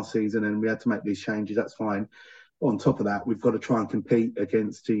division as last season and we had to make these changes, that's fine. But on top of that, we've got to try and compete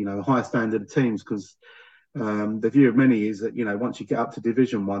against, a higher standard of teams, because the view of many is that, once you get up to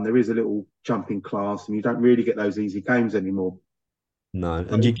Division 1, there is a little jump in class and you don't really get those easy games anymore. No,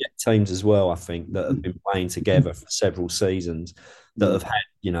 and you get teams as well, I think, that have been playing together for several seasons that have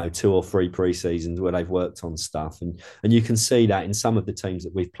had, 2 or 3 pre-seasons where they've worked on stuff. And you can see that in some of the teams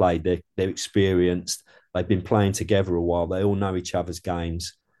that we've played, they're experienced, they've been playing together a while, they all know each other's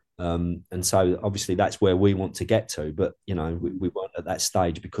games. And so obviously that's where we want to get to. But, we weren't at that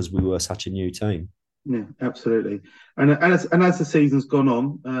stage because we were such a new team. Yeah, absolutely. And as the season's gone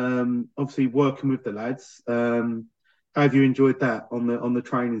on, obviously working with the lads, how have you enjoyed that on the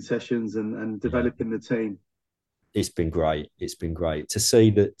training sessions and developing the team? It's been great. It's been great to see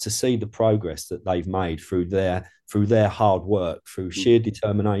the progress that they've made through their hard work, through sheer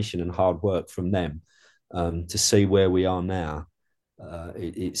determination and hard work from them. To see where we are now,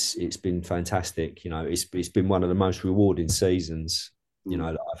 it's been fantastic. It's been one of the most rewarding seasons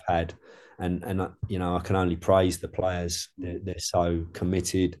that I've had, and I can only praise the players. They're so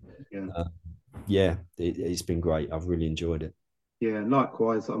committed. Yeah. It's been great. I've really enjoyed it. Yeah,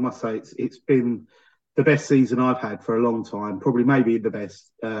 likewise. I must say it's been the best season I've had for a long time. Probably maybe the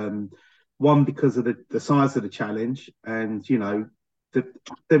best. One, because of the size of the challenge, and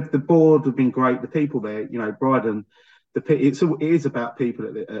the board have been great. The people there, Bryden, it is about people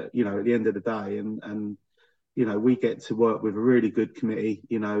at the end of the day, and we get to work with a really good committee.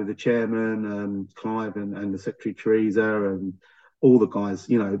 The chairman, Clive, and the secretary Teresa, and all the guys.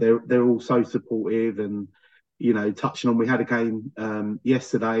 They're all so supportive, and touching on, we had a game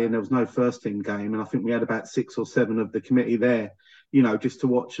yesterday, and there was no first team game, and I think we had about 6 or 7 of the committee there, just to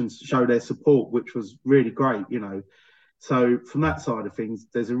watch and show their support, which was really great. So from that side of things,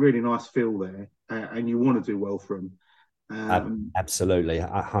 there's a really nice feel there, and you want to do well for them. Absolutely,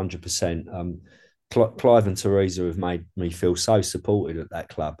 100%. Clive and Teresa have made me feel so supported at that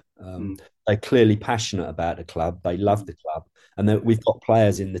club. They're clearly passionate about the club. They love the club, and we've got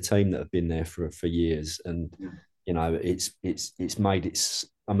players in the team that have been there for years. And it's made it.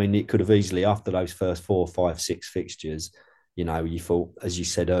 I mean, it could have easily, after those first 4, 5, 6 fixtures, you thought, as you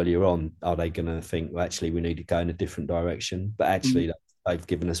said earlier on, are they going to think, well, actually, we need to go in a different direction? But actually, they've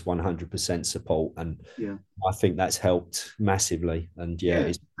given us 100% support, and I think that's helped massively. And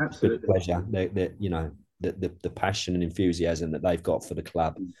it's absolutely a pleasure. The passion and enthusiasm that they've got for the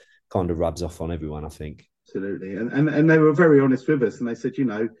club kind of rubs off on everyone, I think. Absolutely, and they were very honest with us, and they said,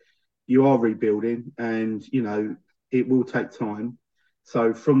 you are rebuilding, and it will take time.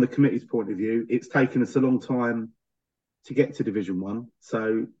 So from the committee's point of view, it's taken us a long time to get to Division 1.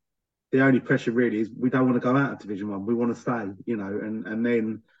 So the only pressure really is we don't want to go out of Division 1. We want to stay, and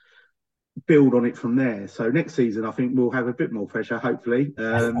then build on it from there. So next season, I think we'll have a bit more pressure, hopefully.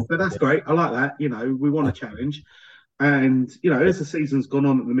 But that's great. I like that. We want a challenge. And, as the season's gone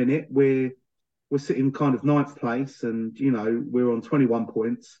on at the minute, we're sitting kind of 9th place, and, we're on 21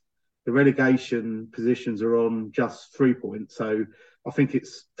 points. The relegation positions are on just 3 points. So I think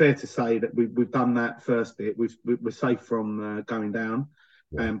it's fair to say that we've done that first bit. We're safe from going down,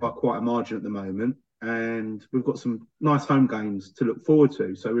 by quite a margin at the moment. And we've got some nice home games to look forward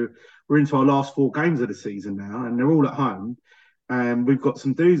to. So we're into our last 4 games of the season now, and they're all at home. And we've got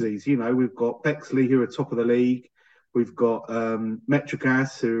some doozies. We've got Bexley, who are top of the league. We've got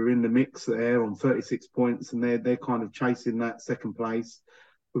Metrogas, who are in the mix there on 36 points, and they're kind of chasing that second place.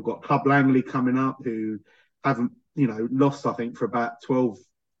 We've got Club Langley coming up, who haven't lost, I think, for about 12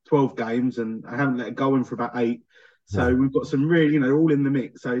 games, and I haven't let it go in for about 8. So we've got some really, all in the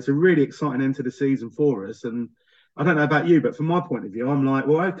mix. So it's a really exciting end to the season for us. And I don't know about you, but from my point of view, I'm like,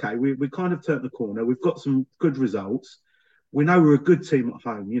 well, okay, we kind of turned the corner. We've got some good results. We know we're a good team at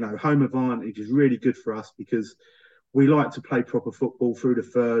home. Home advantage is really good for us because we like to play proper football through the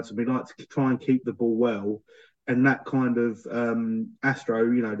thirds, and we like to try and keep the ball well. And that kind of Astro,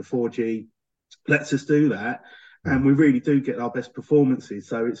 the 4G, lets us do that. And we really do get our best performances.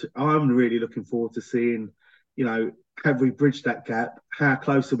 So I'm really looking forward to seeing, have we bridged that gap? How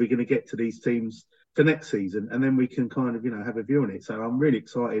close are we going to get to these teams for next season? And then we can kind of, have a view on it. So I'm really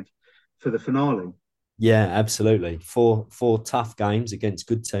excited for the finale. Yeah, absolutely. 4 tough games against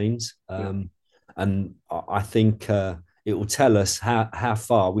good teams. And I think it will tell us how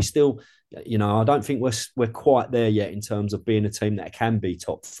far we still, I don't think we're quite there yet in terms of being a team that can be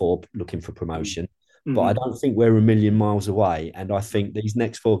top 4 looking for promotion. But I don't think we're a million miles away. And I think these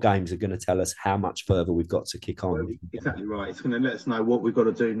next 4 games are going to tell us how much further we've got to kick on. Well, exactly right. It's going to let us know what we've got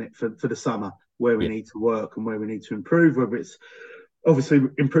to do for the summer, where we need to work and where we need to improve, whether it's obviously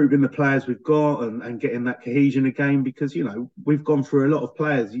improving the players we've got and getting that cohesion again, because, we've gone through a lot of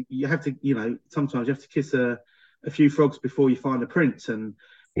players. You have to, sometimes you have to kiss a few frogs before you find a prince. And,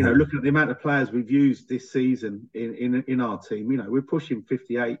 looking at the amount of players we've used this season in our team, we're pushing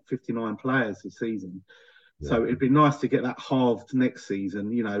 58, 59 players this season. So it'd be nice to get that halved next season,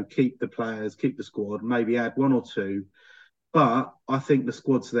 keep the players, keep the squad, maybe add one or two. But I think the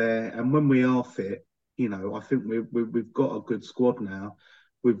squad's there. And when we are fit, I think we've got a good squad now.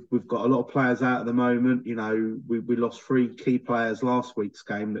 We've got a lot of players out at the moment. We lost 3 key players last week's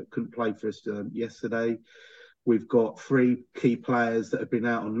game that couldn't play for us yesterday. We've got 3 key players that have been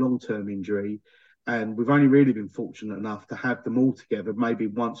out on long-term injury. And we've only really been fortunate enough to have them all together maybe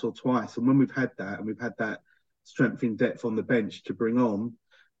once or twice. And when we've had that, and we've had that strength in depth on the bench to bring on,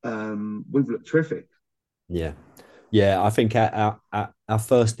 we've looked terrific. Yeah. I think our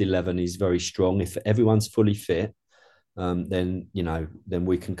first 11 is very strong. If everyone's fully fit, then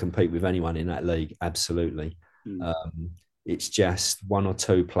we can compete with anyone in that league. Absolutely. It's just 1 or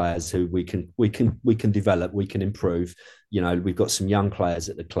 2 players who we can develop, we can improve. We've got some young players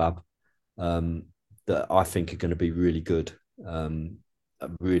at the club that I think are going to be really good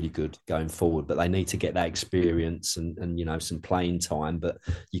going forward, but they need to get that experience and some playing time. But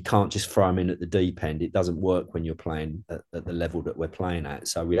you can't just throw them in at the deep end. It doesn't work when you're playing at the level that we're playing at.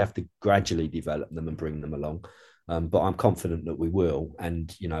 So we have to gradually develop them and bring them along. But I'm confident that we will.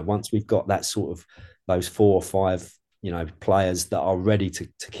 And once we've got that sort of those 4 or 5 players that are ready to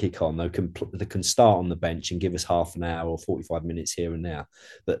kick on, they can start on the bench and give us half an hour or 45 minutes here and there.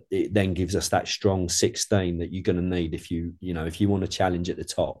 But it then gives us that strong 16 that you're going to need if you want to challenge at the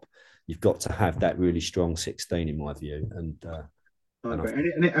top. You've got to have that really strong 16, in my view. And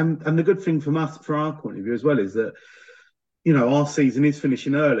the good thing from our point of view as well, is that our season is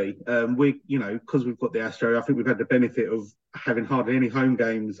finishing early. Because we've got the Astro, I think we've had the benefit of having hardly any home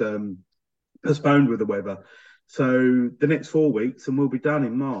games postponed with the weather. So the next 4 weeks, and we'll be done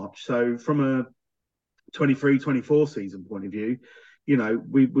in March. So from a 23-24 season point of view,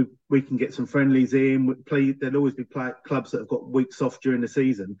 we can get some friendlies in. There'll always be clubs that have got weeks off during the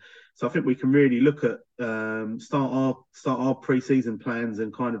season. So I think we can really look at start our pre-season plans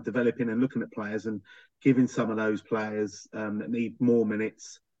and kind of developing and looking at players and giving some of those players that need more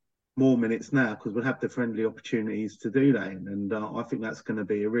minutes now, because we'll have the friendly opportunities to do that. And I think that's going to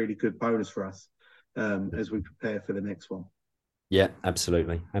be a really good bonus for us as we prepare for the next one. Yeah,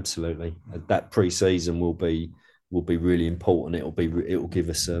 absolutely. That pre-season will be really important. It'll give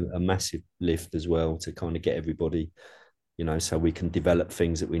us a massive lift as well to kind of get everybody, so we can develop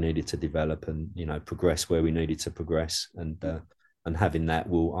things that we needed to develop and progress where we needed to progress. And having that,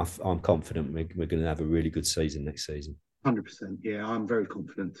 I'm confident we're going to have a really good season next season. 100%. Yeah, I'm very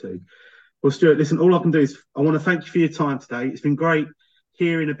confident too. Well, Stuart, listen, all I can do is I want to thank you for your time today. It's been great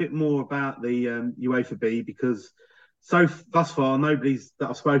hearing a bit more about the UEFA B, because thus far nobody that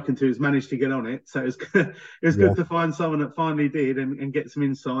I've spoken to has managed to get on it. So it was good to find someone that finally did and get some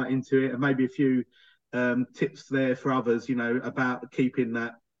insight into it, and maybe a few tips there for others, about keeping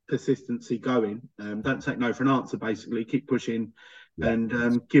that persistency going. Don't take no for an answer, basically. Keep pushing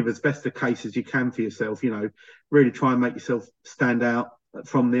and give as best a case as you can for yourself. Really try and make yourself stand out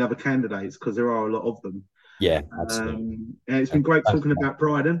from the other candidates, because there are a lot of them. Yeah, absolutely. It's been great talking about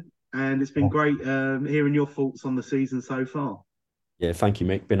Bryden, and it's been great hearing your thoughts on the season so far. Yeah, thank you,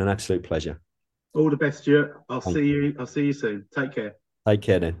 Mick. Been an absolute pleasure. All the best, Stuart. I'll see you soon. Take care. Take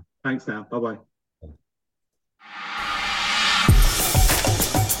care then. Thanks now. Bye-bye.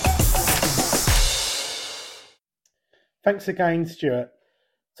 Thanks again, Stuart.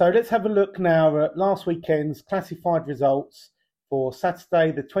 So let's have a look now at last weekend's classified results for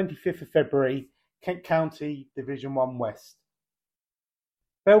Saturday, the 25th of February, Kent County Division 1 West.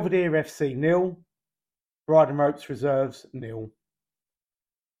 Belvedere FC 0, Bryden Ropes Reserves 0.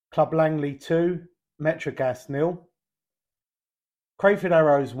 Club Langley 2, Metrogas 0. Crayford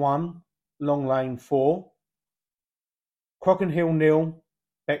Arrows 1, Long Lane 4. Crockenhill 0,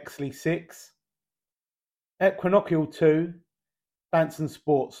 Bexley 6. Equinoctial 2, Danson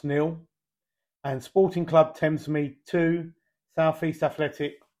Sports 0. And Sporting Club Thamesmead 2, South East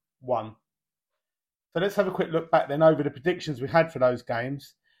Athletic 1. So let's have a quick look back then over the predictions we had for those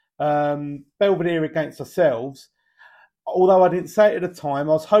games. Belvedere against ourselves. Although I didn't say it at the time,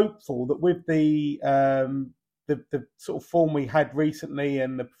 I was hopeful that with the sort of form we had recently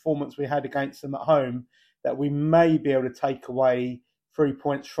and the performance we had against them at home, that we may be able to take away 3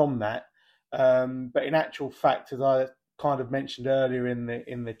 points from that. But in actual fact, as I kind of mentioned earlier in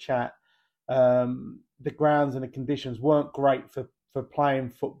the chat, the grounds and the conditions weren't great for playing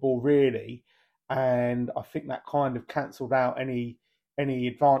football really. And I think that kind of cancelled out any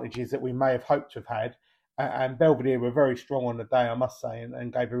advantages that we may have hoped to have had. And Belvedere were very strong on the day, I must say,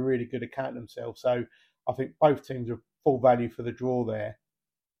 and gave a really good account of themselves. So I think both teams are full value for the draw there.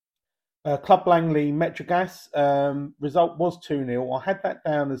 Club Langley Metrogas, result was 2-0. I had that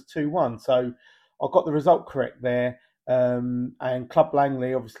down as 2-1. So I got the result correct there. And Club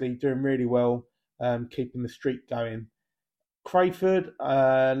Langley obviously doing really well, keeping the streak going. Crayford,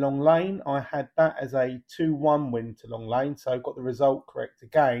 Long Lane, I had that as a 2-1 win to Long Lane, so I got the result correct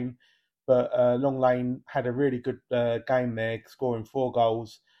again. But Long Lane had a really good game there, scoring 4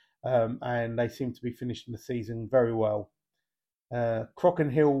 goals, and they seem to be finishing the season very well.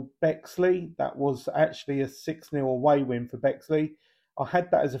 Crockenhill Bexley, that was actually a 6-0 away win for Bexley. I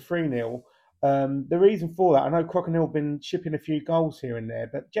had that as a 3-0. The reason for that, I know Crockenhill have been shipping a few goals here and there,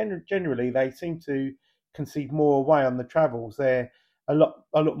 but generally they seem to concede more away on the travels. They're a lot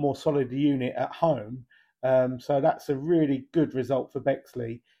more solid unit at home, so that's a really good result for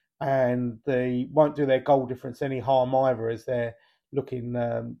Bexley, and they won't do their goal difference any harm either, as they're looking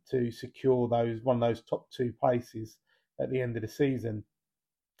to secure one of those top 2 places at the end of the season.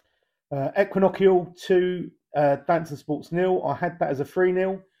 Equinoctial 2, Danson Sports 0. I had that as a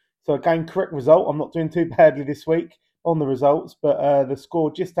 3-0. So again, correct result. I'm not doing too badly this week on the results, but the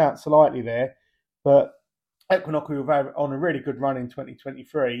score just out slightly there. But Equinoctial are on a really good run in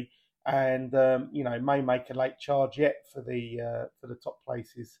 2023, and may make a late charge yet for the top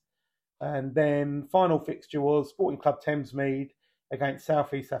places. And then final fixture was Sporting Club Thamesmead against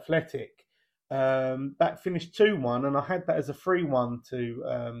South East Athletic. That finished 2-1, and I had that as a 3-1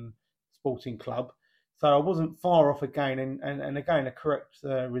 to Sporting Club. So I wasn't far off again, and again, a correct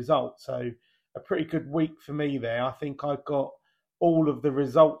result. So a pretty good week for me there. I think I got all of the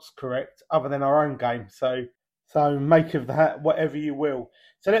results correct, other than our own game. So make of that whatever you will.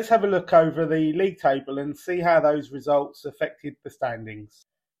 So let's have a look over the league table and see how those results affected the standings.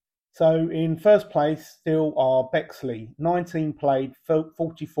 So in first place still are Bexley, 19 played,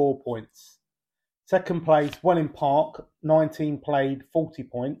 44 points. Second place, Welling Park, 19 played, 40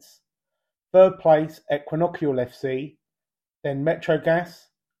 points. Third place, Equinoctial FC, then Metrogas,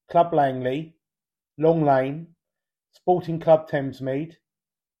 Club Langley, Long Lane, Sporting Club Thamesmead,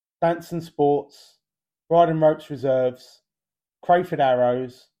 Danson Sports, Bryden Ropes Reserves, Crayford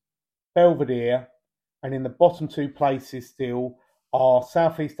Arrows, Belvedere, and in the bottom 2 places still are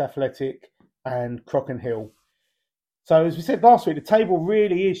South East Athletic and Crockenhill. So as we said last week, the table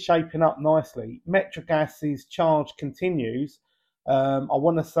really is shaping up nicely. Metrogas's charge continues. I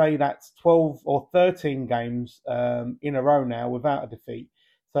want to say that's 12 or 13 games in a row now without a defeat.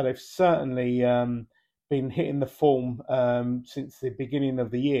 So they've certainly been hitting the form since the beginning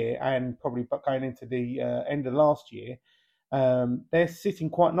of the year, and probably going into the end of last year. They're sitting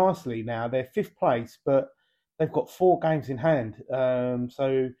quite nicely now. They're 5th place, but they've got 4 games in hand.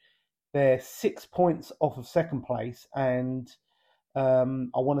 So they're 6 points off of second place, and I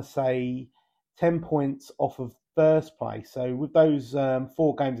want to say 10 points off of first place. So with those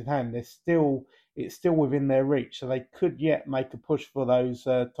 4 games in hand, it's still within their reach. So they could yet make a push for those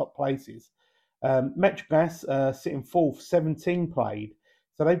top places. Metrogas sitting 4th, 17 played.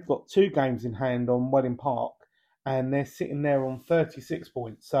 So they've got 2 games in hand on Welling Park, and they're sitting there on 36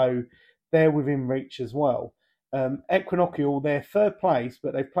 points. So they're within reach as well. Equinoctial, they're 3rd place,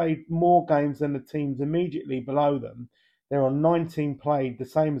 but they've played more games than the teams immediately below them. They're on 19 played, the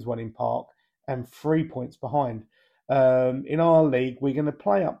same as Welling Park, and 3 points behind. In our league, we're going to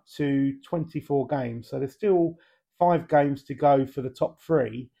play up to 24 games, so there's still 5 games to go for the top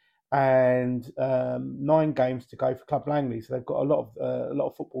 3, and 9 games to go for Club Langley. So they've got a lot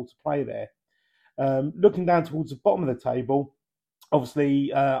of football to play there. Looking down towards the bottom of the table,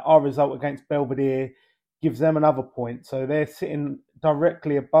 obviously our result against Belvedere gives them another point, so they're sitting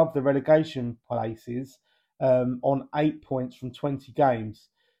directly above the relegation places on 8 points from 20 games.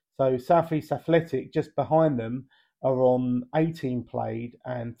 So South East Athletic, just behind them, are on 18 played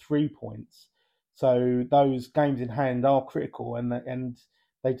and 3 points. So those games in hand are critical, and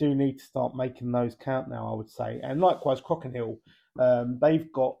they do need to start making those count now, I would say. And likewise, Crockenhill,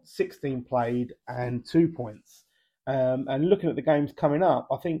 they've got 16 played and 2 points. And looking at the games coming up,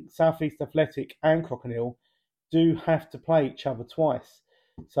 I think South East Athletic and Crockenhill do have to play each other twice.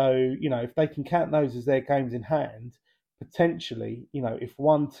 So, if they can count those as their games in hand, potentially, if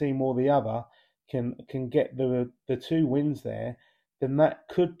one team or the other can get the 2 wins there, then that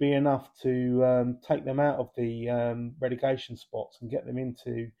could be enough to take them out of the relegation spots and get them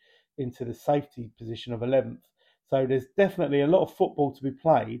into the safety position of 11th. So there's definitely a lot of football to be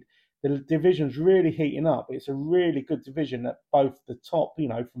played. The division's really heating up. It's a really good division at both the top,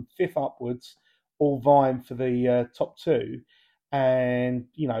 from 5th upwards, all vying for the top 2. And,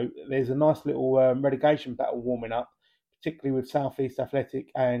 there's a nice little relegation battle warming up, particularly with South East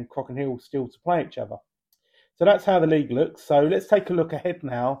Athletic and Crockenhill still to play each other. So that's how the league looks. So let's take a look ahead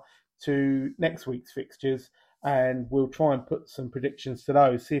now to next week's fixtures. and we'll try and put some predictions to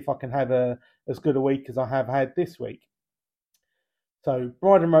those, see if I can have as good a week as I have had this week. So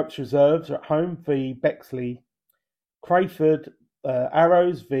Bridon Ropes Reserves are at home v Bexley, Crayford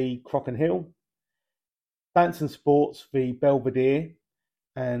Arrows v Crockenhill, Banton Sports v Belvedere,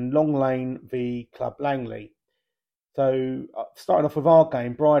 and Long Lane v Club Langley. So starting off with our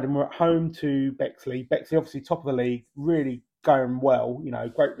game, Bridon were at home to Bexley. Bexley obviously top of the league, really going well.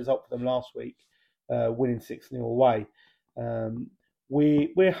 Great result for them last week, winning 6-0 away.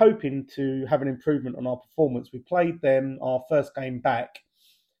 We're hoping to have an improvement on our performance. We played them our first game back,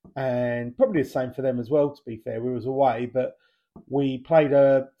 and probably the same for them as well, to be fair. We was away, but we played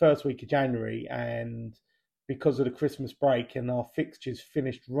first week of January, and because of the Christmas break and our fixtures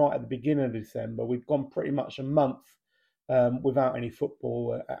finished right at the beginning of December, we've gone pretty much a month without any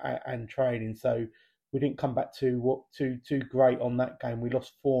football and training. So we didn't come back too great on that game. We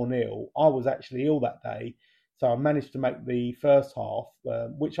lost 4-0. I was actually ill that day, so I managed to make the first half,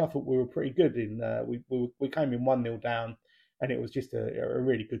 which I thought we were pretty good in. We came in 1-0 down, and it was just a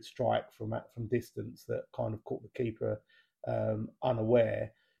really good strike from distance that kind of caught the keeper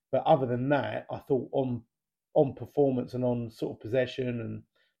unaware. But other than that, I thought on performance and on sort of possession and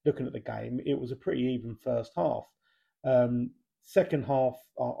looking at the game, it was a pretty even first half. Second half,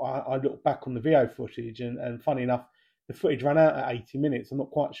 I looked back on the VO footage, and funny enough, the footage ran out at 80 minutes. I'm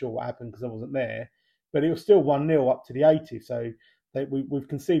not quite sure what happened because I wasn't there, but it was still 1-0 up to the 80th. So we've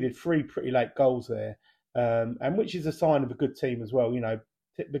conceded 3 pretty late goals there, and which is a sign of a good team as well.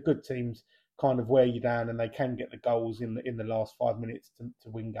 The good teams kind of wear you down, and they can get the goals in the last 5 minutes to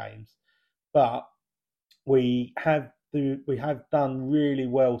win games. But we have done really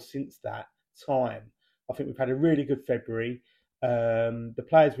well since that time. I think we've had a really good February. The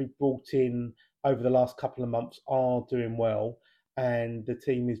players we've brought in over the last couple of months are doing well, and the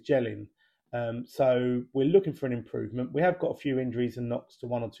team is gelling. So we're looking for an improvement. We have got a few injuries and knocks to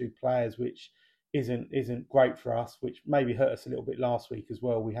 1 or 2 players, which isn't great for us, which maybe hurt us a little bit last week as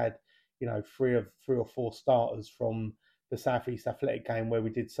well. We had 3 or 4 starters from the South East Athletic game where we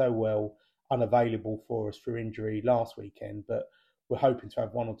did so well unavailable for us through injury last weekend, but we're hoping to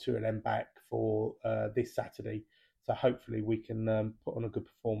have 1 or 2 of them back for this Saturday. So hopefully we can put on a good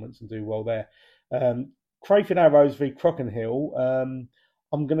performance and do well there. Crayford Arrows v Crockenhill.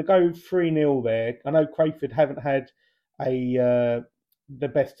 I'm going to go 3-0 there. I know Crayford haven't had the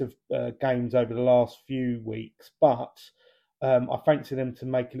best of games over the last few weeks, but I fancy them to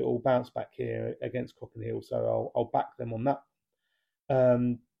make a little bounce back here against Crockenhill, so I'll back them on that.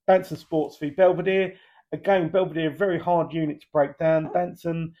 Banton Sports v Belvedere. Again, Belvedere, a very hard unit to break down.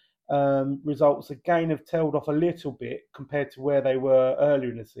 Banton results again have tailed off a little bit compared to where they were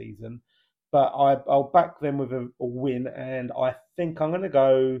earlier in the season, but I'll back them with a win, and I think I'm going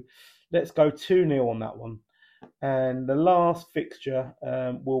to let's go 2-0 on that one. And the last fixture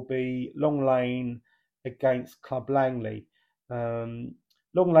will be Long Lane against Club Langley.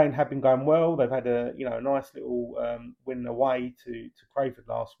 Long Lane have been going well. They've had a nice little win away to Crayford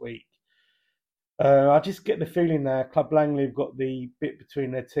last week. I just get the feeling there Club Langley have got the bit between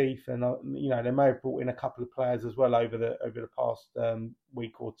their teeth, and they may have brought in a couple of players as well over the past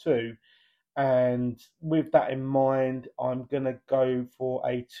week or two. And with that in mind, I'm going to go for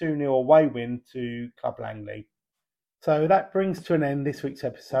a 2-0 away win to Club Langley. So that brings to an end this week's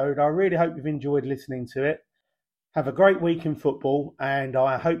episode. I really hope you've enjoyed listening to it. Have a great week in football, and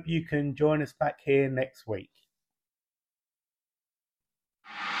I hope you can join us back here next week.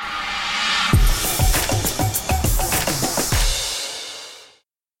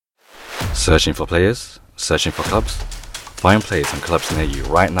 Searching for players? Searching for clubs? Find players and clubs near you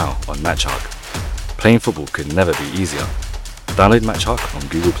right now on MatchHawk. Playing football could never be easier. Download MatchHawk on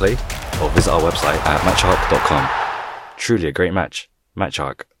Google Play or visit our website at matchhawk.com. Truly a great match.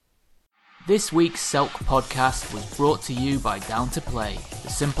 MatchHawk. This week's Selk podcast was brought to you by Down to Play, the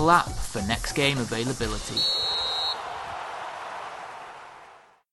simple app for next game availability.